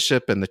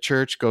bishop and the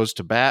church goes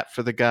to bat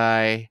for the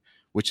guy,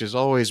 which is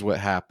always what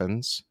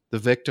happens. The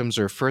victims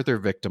are further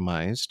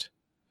victimized.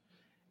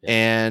 Yeah.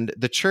 And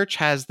the church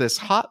has this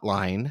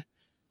hotline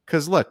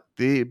because, look,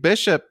 the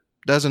bishop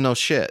doesn't know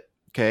shit.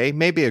 Okay,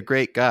 maybe a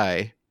great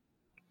guy,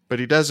 but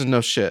he doesn't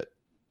know shit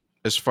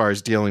as far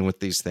as dealing with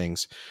these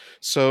things.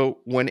 So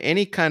when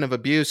any kind of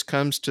abuse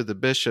comes to the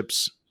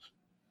bishop's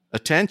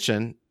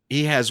attention,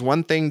 he has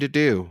one thing to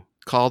do: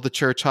 call the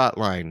church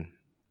hotline.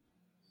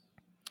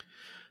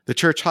 The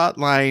church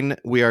hotline,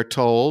 we are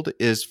told,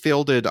 is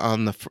fielded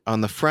on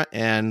the front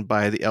end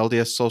by the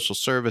LDS Social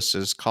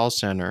Services call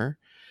center,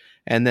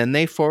 and then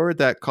they forward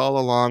that call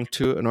along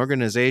to an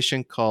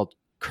organization called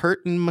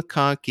Curtin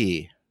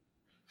McConkie.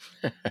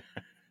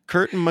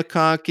 Curtin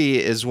McConkie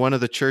is one of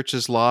the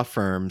church's law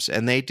firms,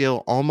 and they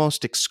deal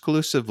almost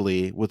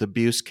exclusively with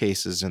abuse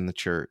cases in the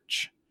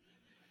church.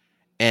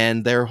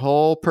 And their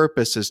whole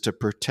purpose is to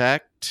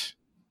protect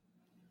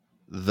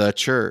the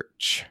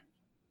church,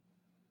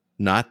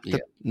 not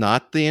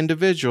the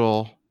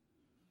individual.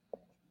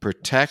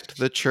 Protect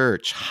the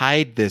church.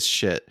 Hide this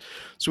shit.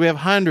 So we have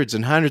hundreds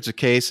and hundreds of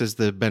cases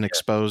that have been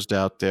exposed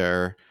out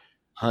there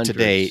to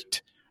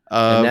date.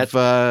 And that's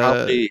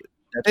probably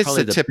It's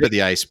the tip of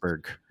the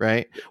iceberg,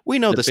 right? We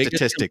know the biggest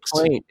statistics.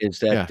 Complaint is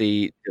that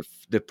the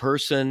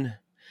person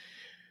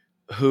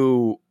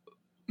who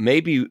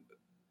maybe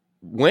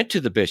went to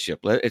the bishop,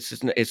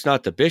 it's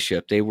not the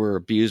bishop. They were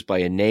abused by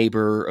a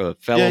neighbor, a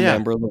fellow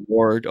member of the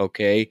ward,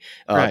 okay,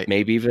 Right.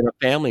 maybe even a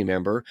family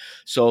member.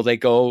 So they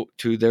go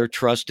to their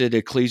trusted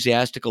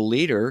ecclesiastical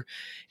leader,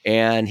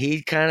 and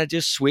he kind of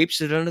just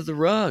sweeps it under the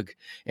rug.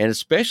 And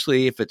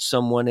especially if it's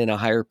someone in a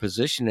higher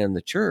position in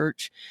the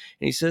church,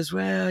 and he says,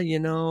 well, you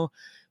know,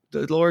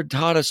 the Lord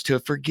taught us to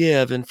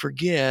forgive and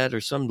forget,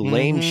 or some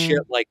lame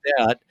shit like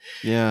that.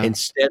 Yeah.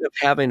 Instead of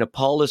having a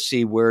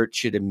policy where it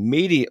should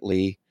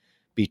immediately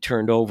be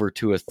turned over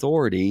to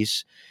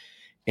authorities.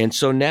 And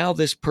so now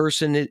this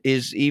person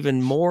is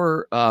even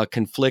more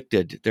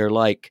conflicted. They're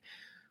like,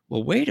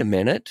 well, wait a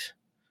minute.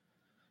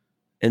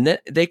 And then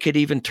they could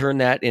even turn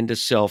that into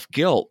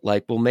self-guilt.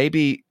 Like, well,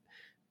 maybe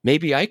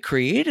I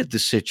created the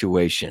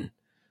situation.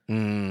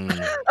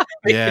 Yeah.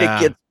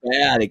 It gets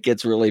bad. It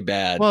gets really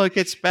bad. Well, it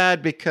gets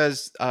bad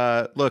because,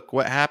 look,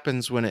 what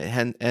happens when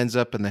it ends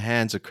up in the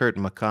hands of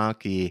Curtin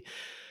McConkie,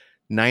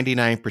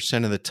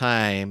 99% of the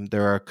time,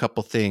 there are a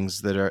couple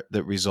things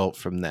that result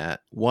from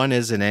that. One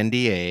is an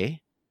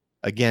NDA.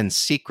 Again,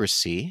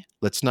 secrecy.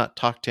 Let's not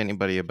talk to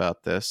anybody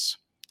about this.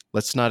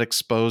 Let's not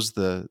expose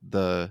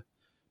the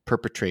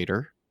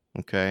perpetrator.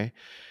 Okay.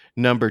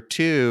 Number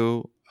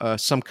two,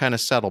 some kind of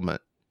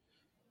settlement.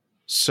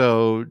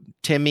 So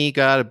Timmy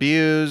got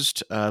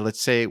abused. Let's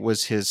say it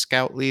was his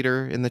scout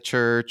leader in the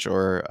church,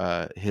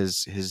 or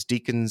his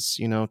deacon's,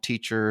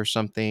 teacher or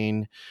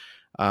something.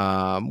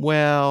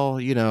 Well,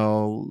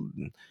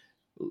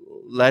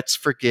 let's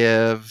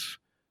forgive.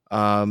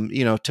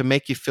 To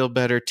make you feel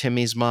better,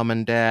 Timmy's mom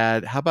and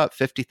dad, how about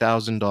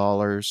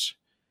 $50,000?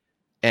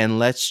 And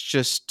let's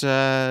just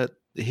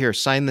here,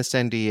 sign this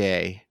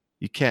NDA.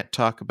 You can't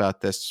talk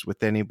about this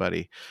with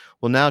anybody.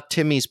 Well, now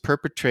Timmy's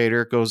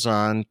perpetrator goes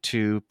on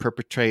to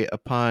perpetrate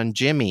upon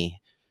Jimmy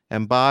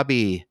and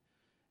Bobby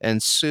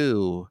and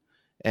Sue.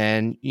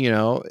 And,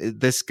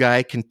 this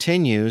guy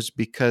continues,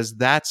 because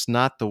that's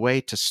not the way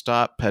to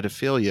stop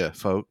pedophilia,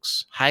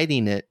 folks.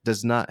 Hiding it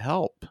does not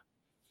help.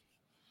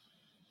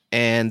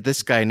 And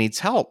this guy needs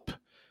help,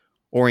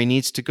 or he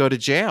needs to go to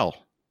jail.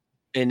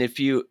 And if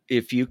you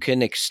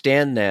can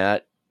extend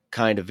that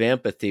kind of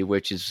empathy,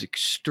 which is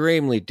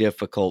extremely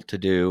difficult to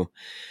do,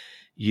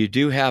 you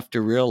do have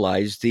to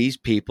realize these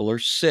people are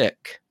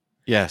sick.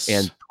 Yes.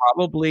 And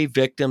probably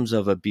victims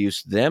of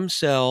abuse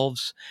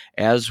themselves,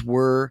 as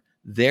were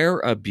their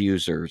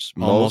abusers.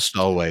 Almost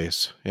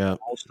always. Yeah.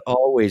 Almost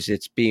always.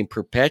 It's being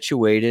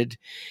perpetuated,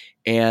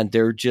 and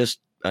they're just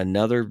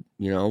another,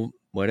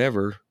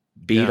 whatever,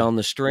 beat on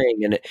the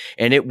string.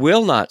 And it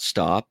will not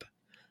stop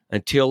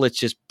until it's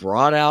just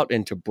brought out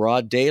into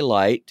broad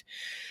daylight.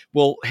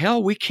 Well,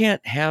 hell, we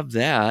can't have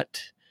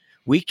that.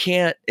 We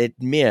can't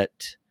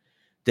admit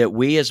that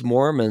we as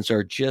Mormons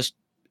are just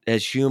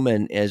as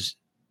human as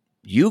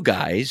you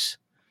guys,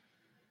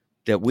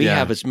 that we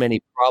have as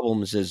many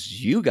problems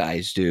as you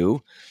guys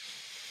do.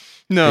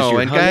 No,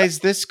 and guys,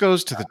 this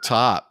goes to the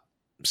top.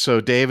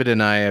 So David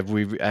and I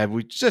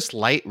we just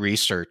light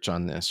research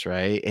on this,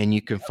 right? And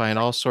you can find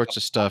all sorts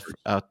of stuff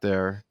out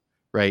there.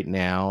 right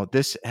now.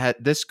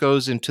 This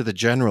goes into the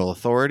general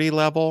authority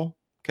level.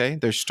 Okay,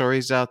 there's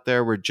stories out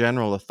there where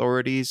general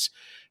authorities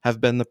have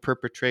been the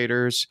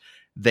perpetrators.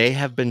 They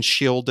have been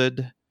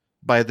shielded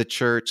by the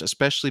church,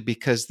 especially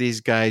because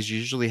these guys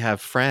usually have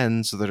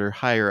friends that are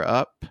higher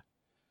up,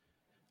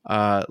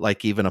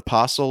 like even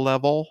apostle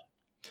level.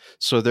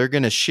 So they're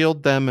going to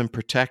shield them and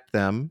protect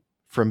them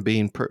from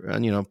being,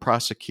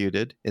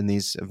 prosecuted in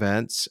these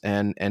events,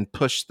 and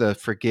push the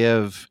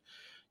forgive,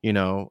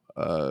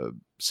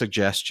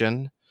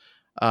 suggestion.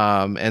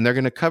 And they're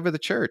going to cover the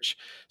church.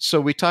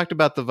 So we talked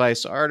about the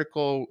Vice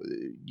article.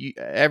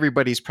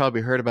 Everybody's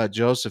probably heard about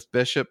Joseph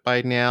Bishop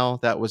by now.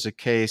 That was a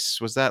case.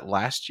 Was that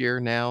last year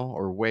now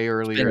or way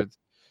earlier?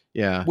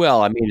 Yeah.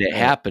 Well, I mean, it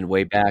happened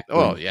way back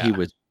when yeah. he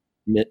was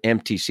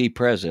MTC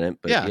president,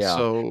 but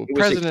So he was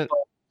president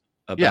exposed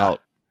about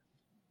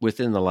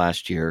within the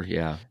last year.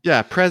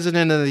 Yeah.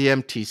 President of the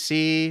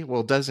MTC.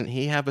 Well, doesn't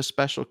he have a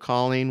special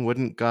calling?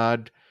 Wouldn't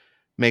God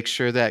make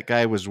sure that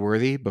guy was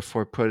worthy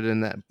before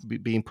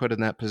being put in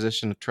that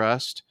position of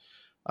trust?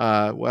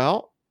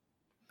 Well,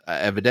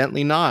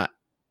 evidently not.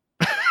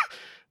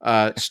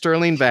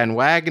 Sterling Van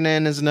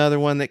Wagenen is another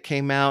one that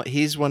came out.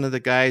 He's one of the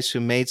guys who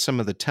made some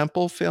of the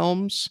Temple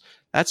films.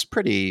 That's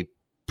pretty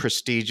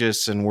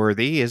prestigious and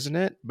worthy, isn't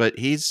it? But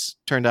he's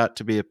turned out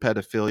to be a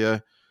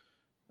pedophilia.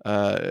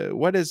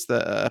 What is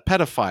a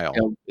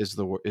pedophile? Is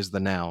the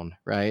noun,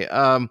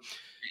 right?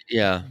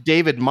 Yeah.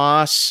 David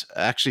Moss.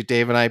 Actually,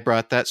 Dave and I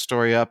brought that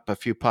story up a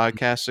few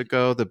podcasts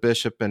ago. The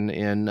bishop in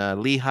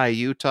Lehi,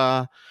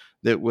 Utah,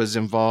 that was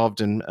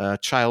involved in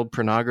child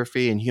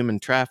pornography and human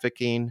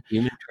trafficking.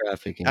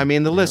 I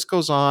mean, the list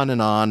goes on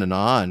and on and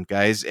on,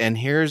 guys. And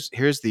here's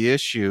the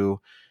issue.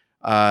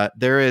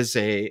 There is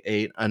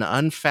an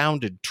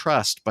unfounded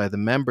trust by the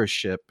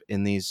membership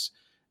in these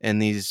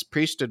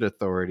priesthood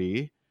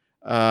authority.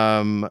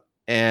 And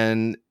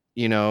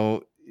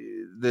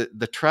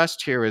the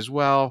trust here as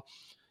well,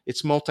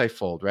 it's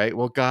multifold, right?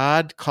 Well,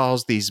 God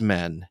calls these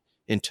men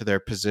into their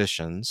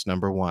positions.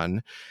 Number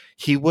one,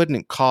 he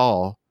wouldn't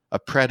call a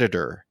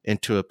predator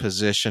into a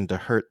position to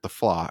hurt the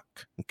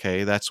flock.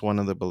 Okay, that's one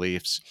of the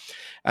beliefs.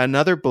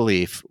 Another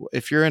belief,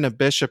 if you're in a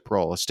bishop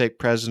role, a stake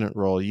president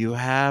role, you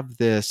have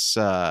this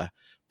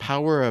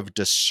power of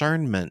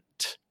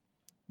discernment.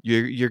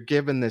 You're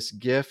given this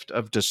gift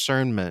of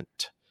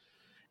discernment.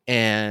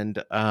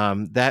 And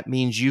that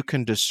means you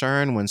can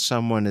discern when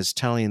someone is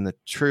telling the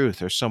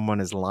truth or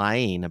someone is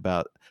lying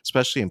about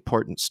especially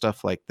important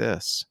stuff like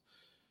this.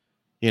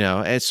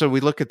 And so we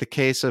look at the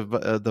case of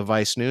the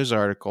Vice News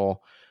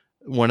article.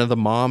 One of the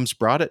moms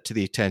brought it to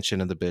the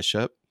attention of the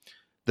bishop.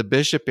 The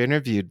bishop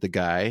interviewed the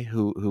guy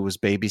who was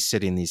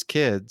babysitting these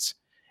kids,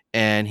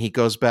 and he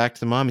goes back to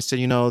the mom. He said,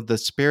 the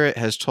Spirit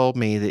has told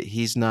me that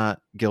he's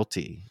not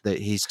guilty, that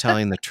he's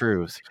telling the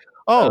truth.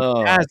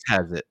 Dad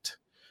has it.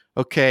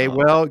 Okay,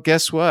 well,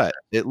 guess what?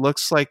 It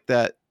looks like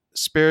that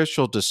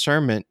spiritual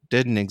discernment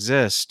didn't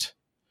exist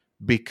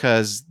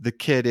because the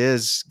kid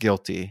is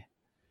guilty.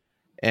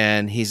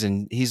 And he's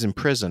in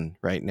prison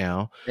right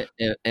now,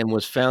 and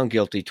was found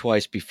guilty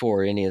twice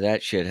before any of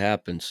that shit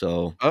happened.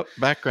 So,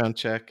 background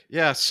check,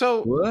 yeah.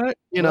 So what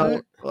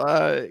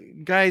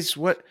guys?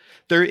 What?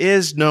 There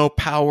is no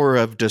power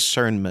of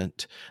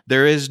discernment.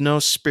 There is no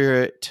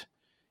spirit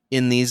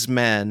in these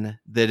men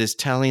that is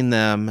telling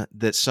them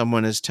that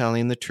someone is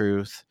telling the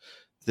truth,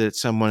 that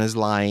someone is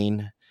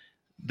lying.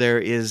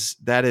 That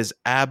is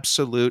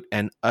absolute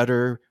and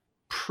utter,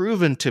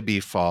 proven to be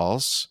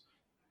false.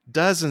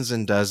 Dozens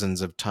and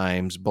dozens of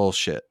times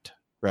bullshit,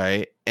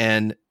 right?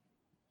 And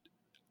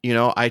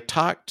I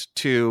talked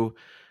to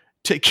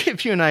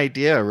give you an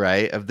idea,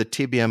 right, of the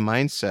TBM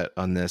mindset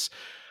on this.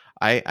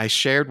 I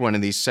shared one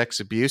of these sex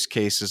abuse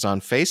cases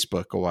on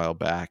Facebook a while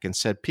back and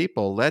said,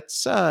 people, let's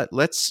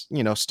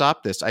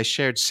stop this. I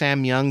shared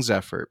Sam Young's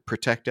effort,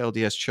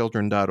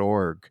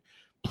 protectldschildren.org.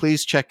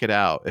 Please check it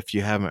out if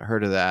you haven't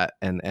heard of that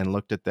and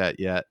looked at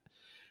that yet.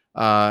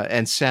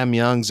 And Sam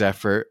Young's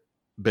effort,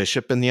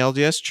 bishop in the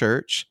LDS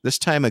Church, this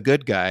time a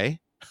good guy.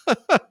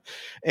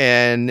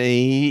 And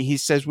he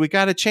says, we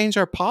got to change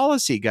our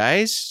policy,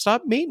 guys.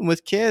 Stop meeting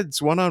with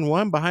kids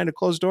one-on-one behind a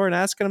closed door and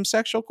asking them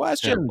sexual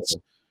questions.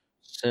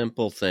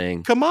 Simple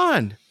thing. Come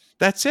on.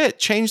 That's it.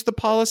 Change the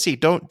policy.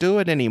 Don't do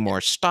it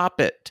anymore. Stop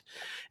it.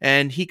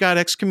 And he got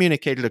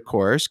excommunicated, of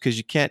course, because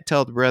you can't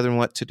tell the brethren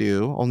what to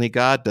do. Only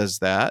God does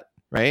that,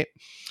 right?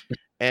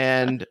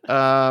 And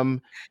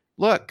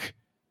look,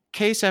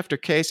 case after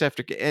case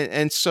after case.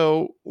 And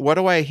so what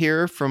do I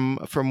hear from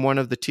one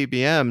of the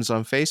TBMs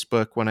on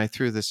Facebook when I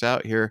threw this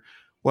out here?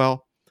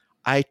 Well,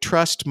 I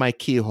trust my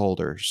key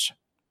holders.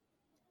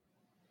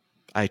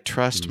 I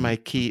trust my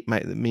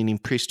meaning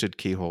priesthood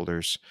key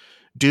holders.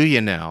 Do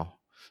you now?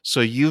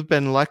 So you've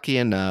been lucky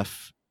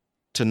enough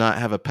to not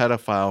have a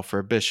pedophile for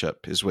a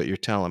bishop, is what you're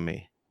telling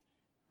me,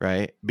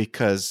 right?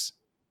 Because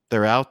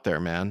they're out there,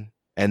 man.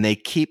 And they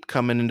keep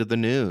coming into the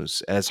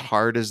news as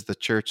hard as the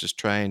church is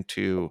trying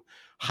to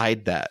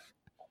hide that.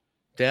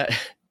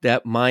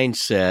 That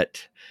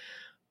mindset,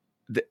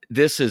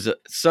 this is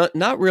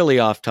not really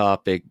off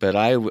topic, but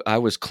I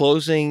was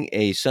closing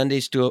a Sunday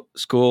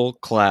school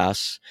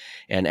class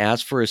and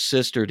asked for a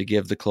sister to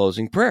give the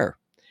closing prayer.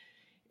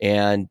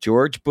 And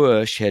George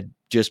Bush had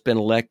just been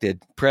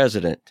elected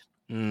president.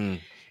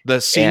 The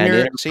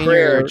senior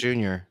prayer, or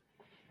junior?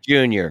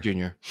 Junior.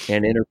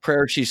 And in her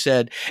prayer, she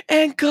said,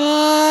 "And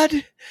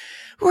God,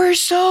 we're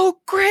so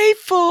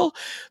grateful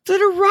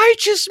that a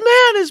righteous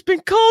man has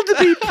been called to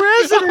be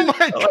president."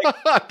 Oh my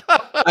God.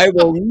 I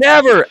will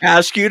never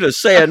ask you to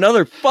say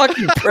another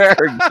fucking prayer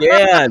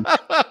again.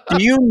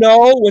 Do you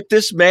know what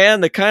this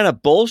man, the kind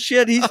of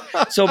bullshit he's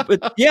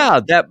but yeah,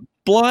 that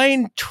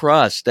blind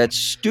trust, that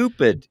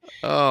stupid.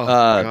 Oh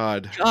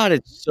God. God,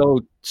 it's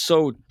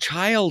so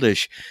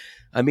childish.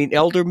 I mean,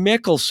 Elder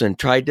Mickelson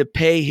tried to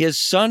pay his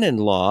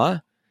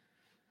son-in-law,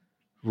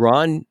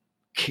 Ron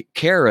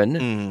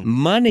Karen,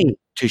 money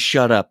to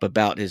shut up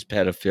about his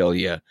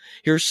pedophilia.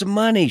 Here's some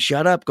money.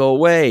 Shut up. Go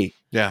away.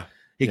 Yeah.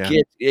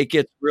 It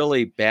gets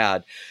really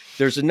bad.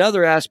 There's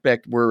another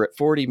aspect. We're at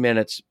 40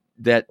 minutes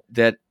that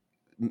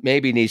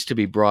maybe needs to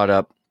be brought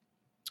up.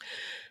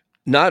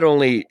 Not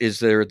only is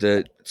there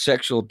the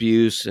sexual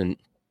abuse and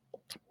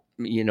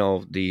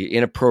the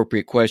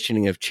inappropriate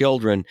questioning of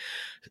children,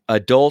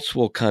 adults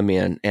will come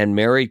in and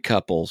married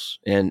couples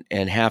and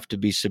have to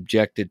be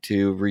subjected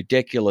to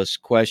ridiculous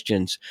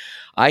questions.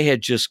 I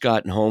had just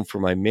gotten home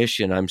from my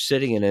mission. I'm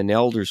sitting in an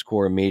elders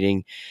core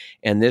meeting,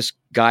 and this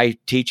guy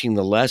teaching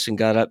the lesson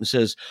got up and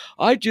says,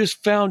 "I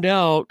just found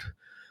out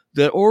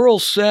that oral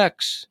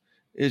sex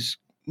is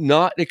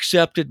not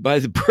accepted by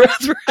the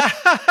brethren."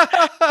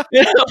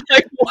 And I'm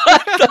like,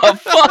 what the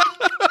fuck?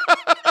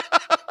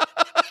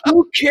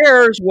 Who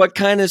cares what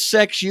kind of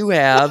sex you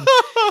have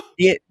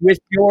with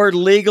your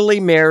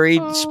legally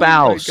married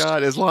spouse? Oh my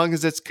God, as long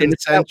as it's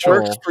consensual.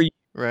 And if that works for you,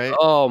 right?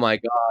 Oh my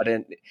God.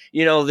 And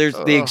there's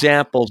the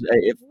examples.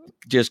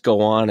 Just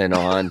go on and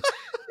on.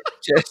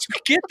 Just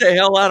get the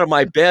hell out of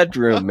my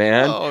bedroom,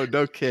 man. Oh,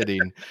 no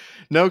kidding.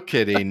 No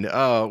kidding.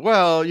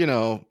 Well,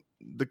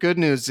 the good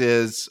news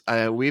is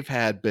we've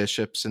had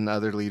bishops and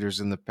other leaders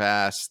in the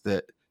past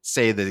that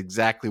say that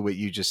exactly what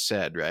you just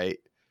said, right?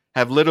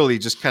 Have literally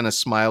just kind of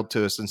smiled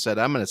to us and said,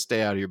 "I'm going to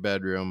stay out of your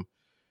bedroom."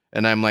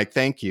 And I'm like,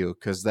 "Thank you."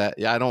 Because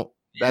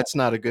that's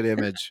not a good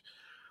image.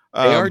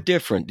 They are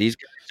different. These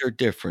guys are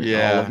different.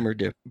 Yeah. All of them are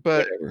different.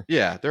 But Whatever.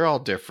 yeah, they're all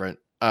different.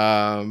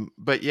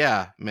 But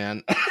yeah,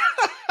 man.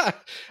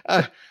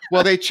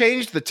 Well, they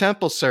changed the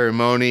temple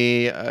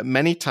ceremony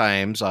many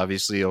times,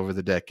 obviously, over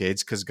the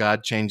decades, because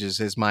God changes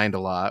his mind a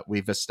lot.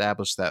 We've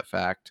established that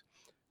fact.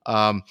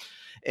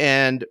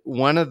 And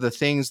one of the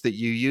things that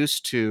you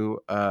used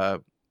to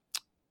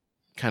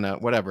kind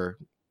of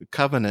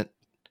covenant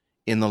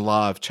in the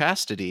law of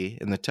chastity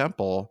in the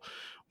temple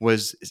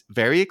was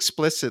very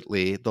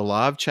explicitly, the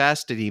law of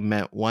chastity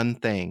meant one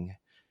thing.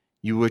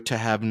 You were to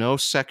have no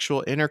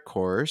sexual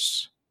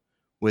intercourse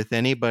with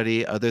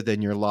anybody other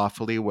than your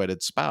lawfully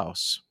wedded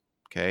spouse.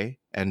 Okay.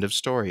 End of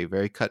story.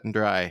 Very cut and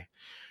dry.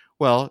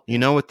 Well, you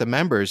know what the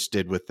members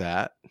did with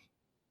that?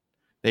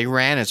 They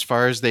ran as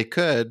far as they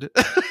could.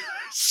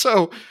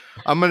 So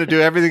I'm going to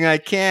do everything I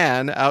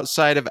can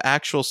outside of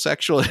actual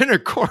sexual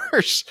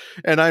intercourse,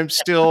 and I'm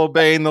still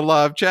obeying the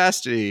law of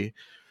chastity.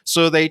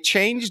 So they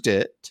changed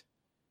it,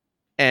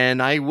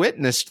 and I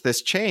witnessed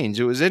this change.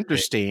 It was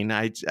interesting.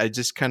 I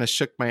just kind of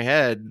shook my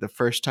head. The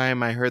first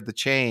time I heard the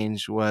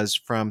change was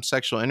from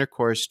sexual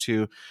intercourse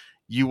to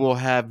you will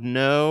have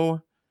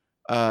no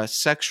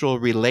sexual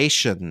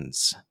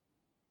relations.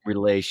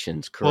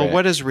 Relations, correct. Well,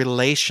 what does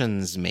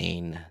relations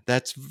mean?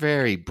 That's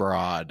very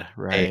broad,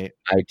 right?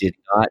 I did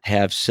not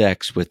have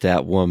sex with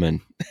that woman.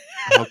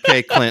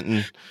 Okay,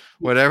 Clinton.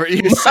 Whatever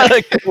you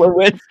say.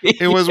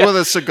 It was with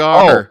a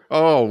cigar.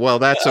 Oh, well,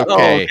 that's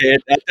okay. Okay.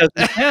 That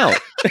doesn't count.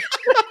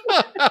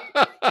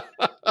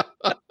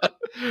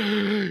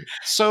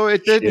 So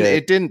it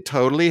didn't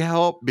totally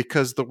help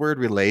because the word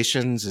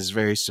relations is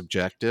very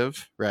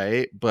subjective,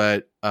 right?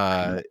 But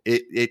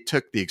it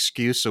took the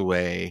excuse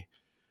away.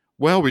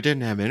 Well, we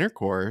didn't have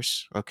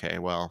intercourse. Okay,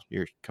 well,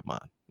 come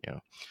on,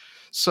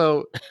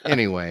 So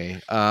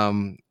anyway, I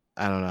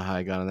don't know how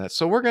I got on that.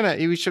 So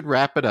we should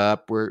wrap it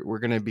up. We're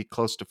gonna be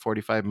close to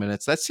 45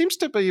 minutes. That seems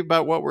to be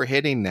about what we're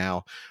hitting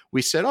now.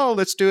 We said,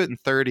 let's do it in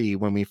 30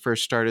 when we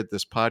first started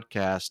this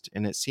podcast,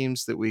 and it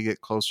seems that we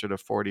get closer to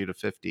 40 to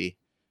 50.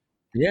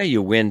 Yeah,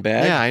 you win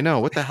bad. Yeah, I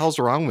know. What the hell's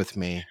wrong with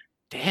me?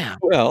 Damn.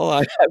 Well,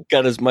 I've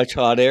got as much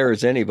hot air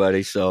as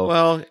anybody, so.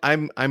 Well,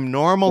 I'm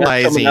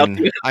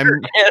normalizing.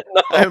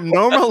 I'm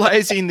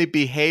normalizing the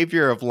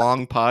behavior of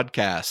long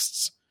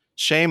podcasts.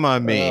 Shame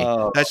on me.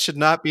 That should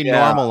not be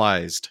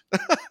normalized.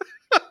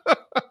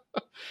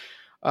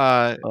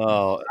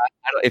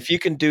 If you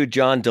can do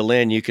John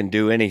Dehlin, you can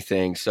do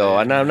anything. So,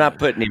 and I'm not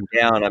putting him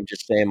down. I'm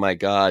just saying, my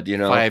God,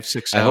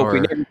 5-6 I hope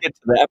we never get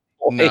to that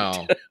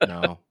point.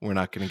 No, we're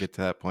not going to get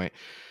to that point.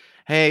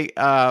 Hey,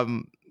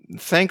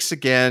 thanks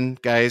again,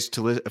 guys,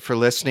 for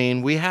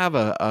listening. We have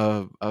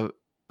a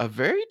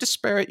very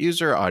disparate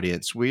user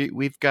audience.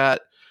 We've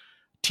got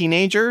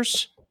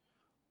teenagers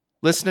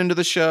listening to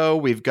the show.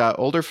 We've got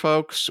older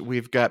folks.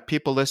 We've got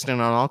people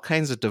listening on all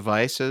kinds of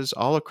devices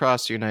all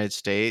across the United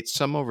States,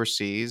 some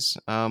overseas.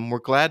 We're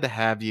glad to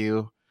have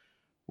you.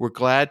 We're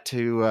glad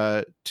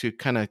to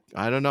kind of,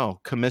 I don't know,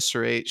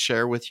 commiserate,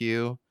 share with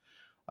you,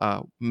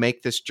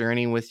 make this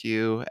journey with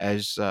you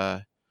as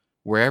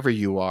wherever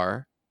you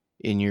are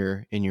in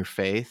your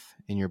faith,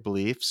 in your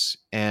beliefs.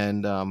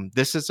 And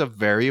this is a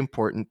very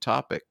important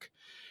topic,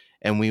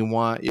 and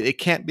it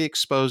can't be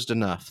exposed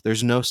enough.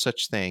 There's no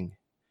such thing.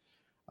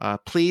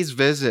 Please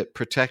visit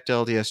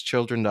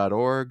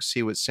protectldschildren.org,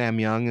 see what Sam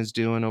Young is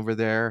doing over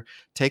there.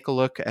 Take a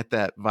look at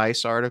that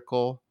Vice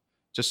article.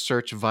 Just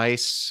search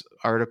Vice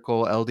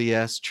article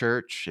LDS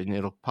Church, and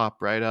it'll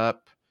pop right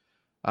up.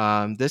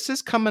 This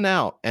is coming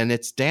out, and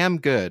it's damn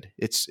good.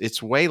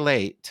 It's way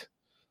late,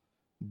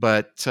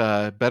 but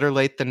better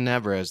late than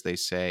never, as they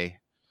say.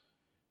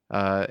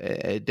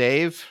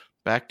 Dave,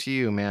 back to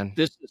you, man.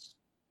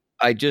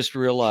 I just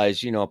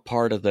realized,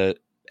 part of the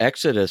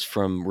exodus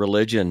from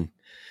religion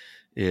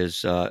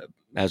is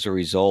as a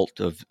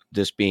result of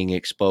this being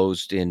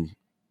exposed in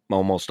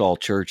almost all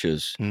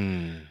churches.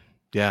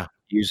 Yeah.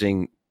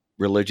 Using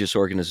religious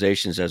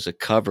organizations as a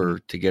cover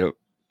to get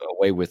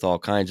away with all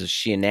kinds of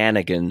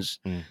shenanigans,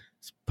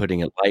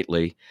 putting it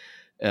lightly.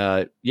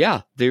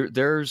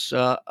 There's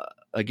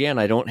again,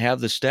 I don't have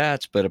the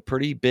stats, but a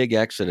pretty big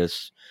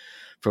exodus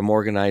from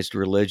organized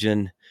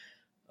religion.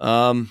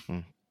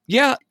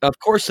 Yeah, of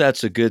course,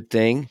 that's a good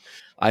thing.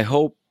 I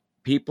hope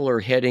people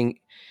are heading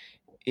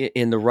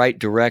in the right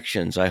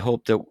directions. I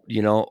hope that,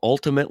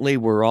 ultimately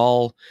we're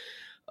all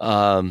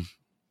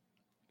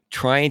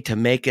trying to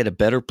make it a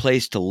better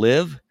place to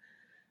live.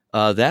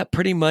 That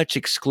pretty much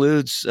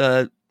excludes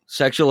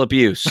sexual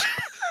abuse.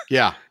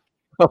 Yeah.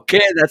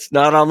 Okay, that's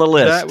not on the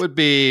list. That would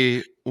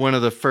be one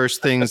of the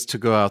first things to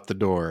go out the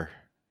door.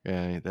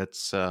 Yeah,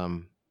 that's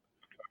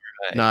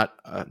not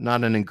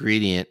an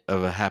ingredient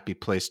of a happy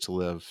place to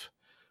live.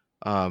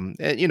 And,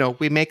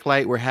 we make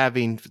light. We're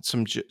having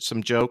some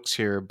jokes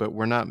here, but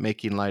we're not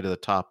making light of the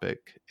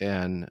topic.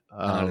 And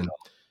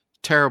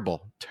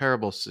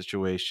terrible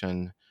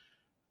situation.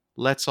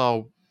 Let's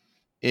all,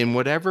 in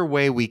whatever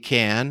way we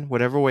can,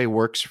 whatever way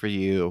works for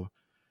you,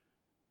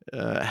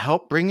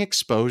 help bring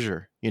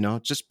exposure.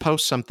 Just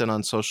post something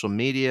on social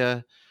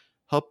media.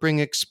 Help bring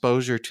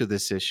exposure to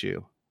this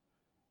issue.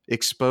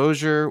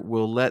 Exposure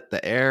will let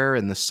the air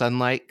and the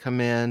sunlight come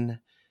in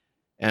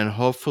and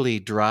hopefully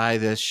dry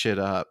this shit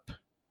up.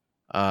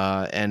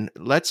 And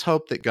let's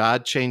hope that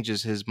God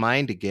changes his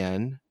mind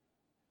again.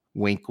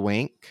 Wink,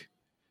 wink.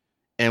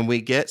 And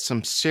we get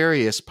some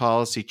serious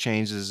policy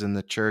changes in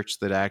the church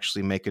that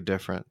actually make a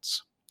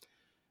difference,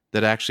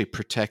 that actually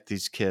protect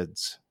these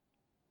kids.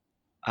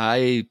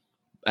 I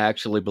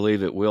actually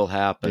believe it will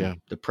happen. Yeah.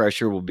 The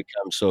pressure will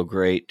become so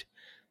great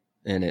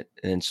and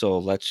so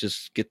let's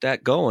just get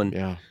that going.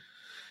 Yeah.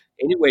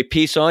 Anyway,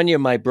 peace on you,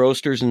 my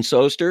broasters and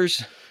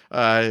soasters.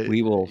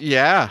 We will.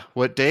 Yeah,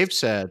 what Dave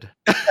said.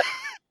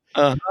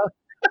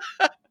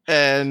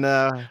 And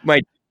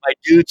my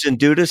dudes and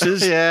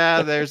dudeses.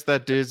 Yeah, there's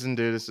that dudes and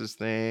dudeses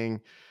thing.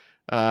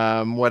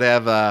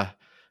 Whatever.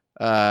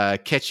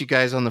 Catch you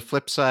guys on the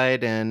flip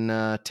side,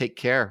 and take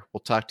care. We'll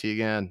talk to you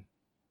again.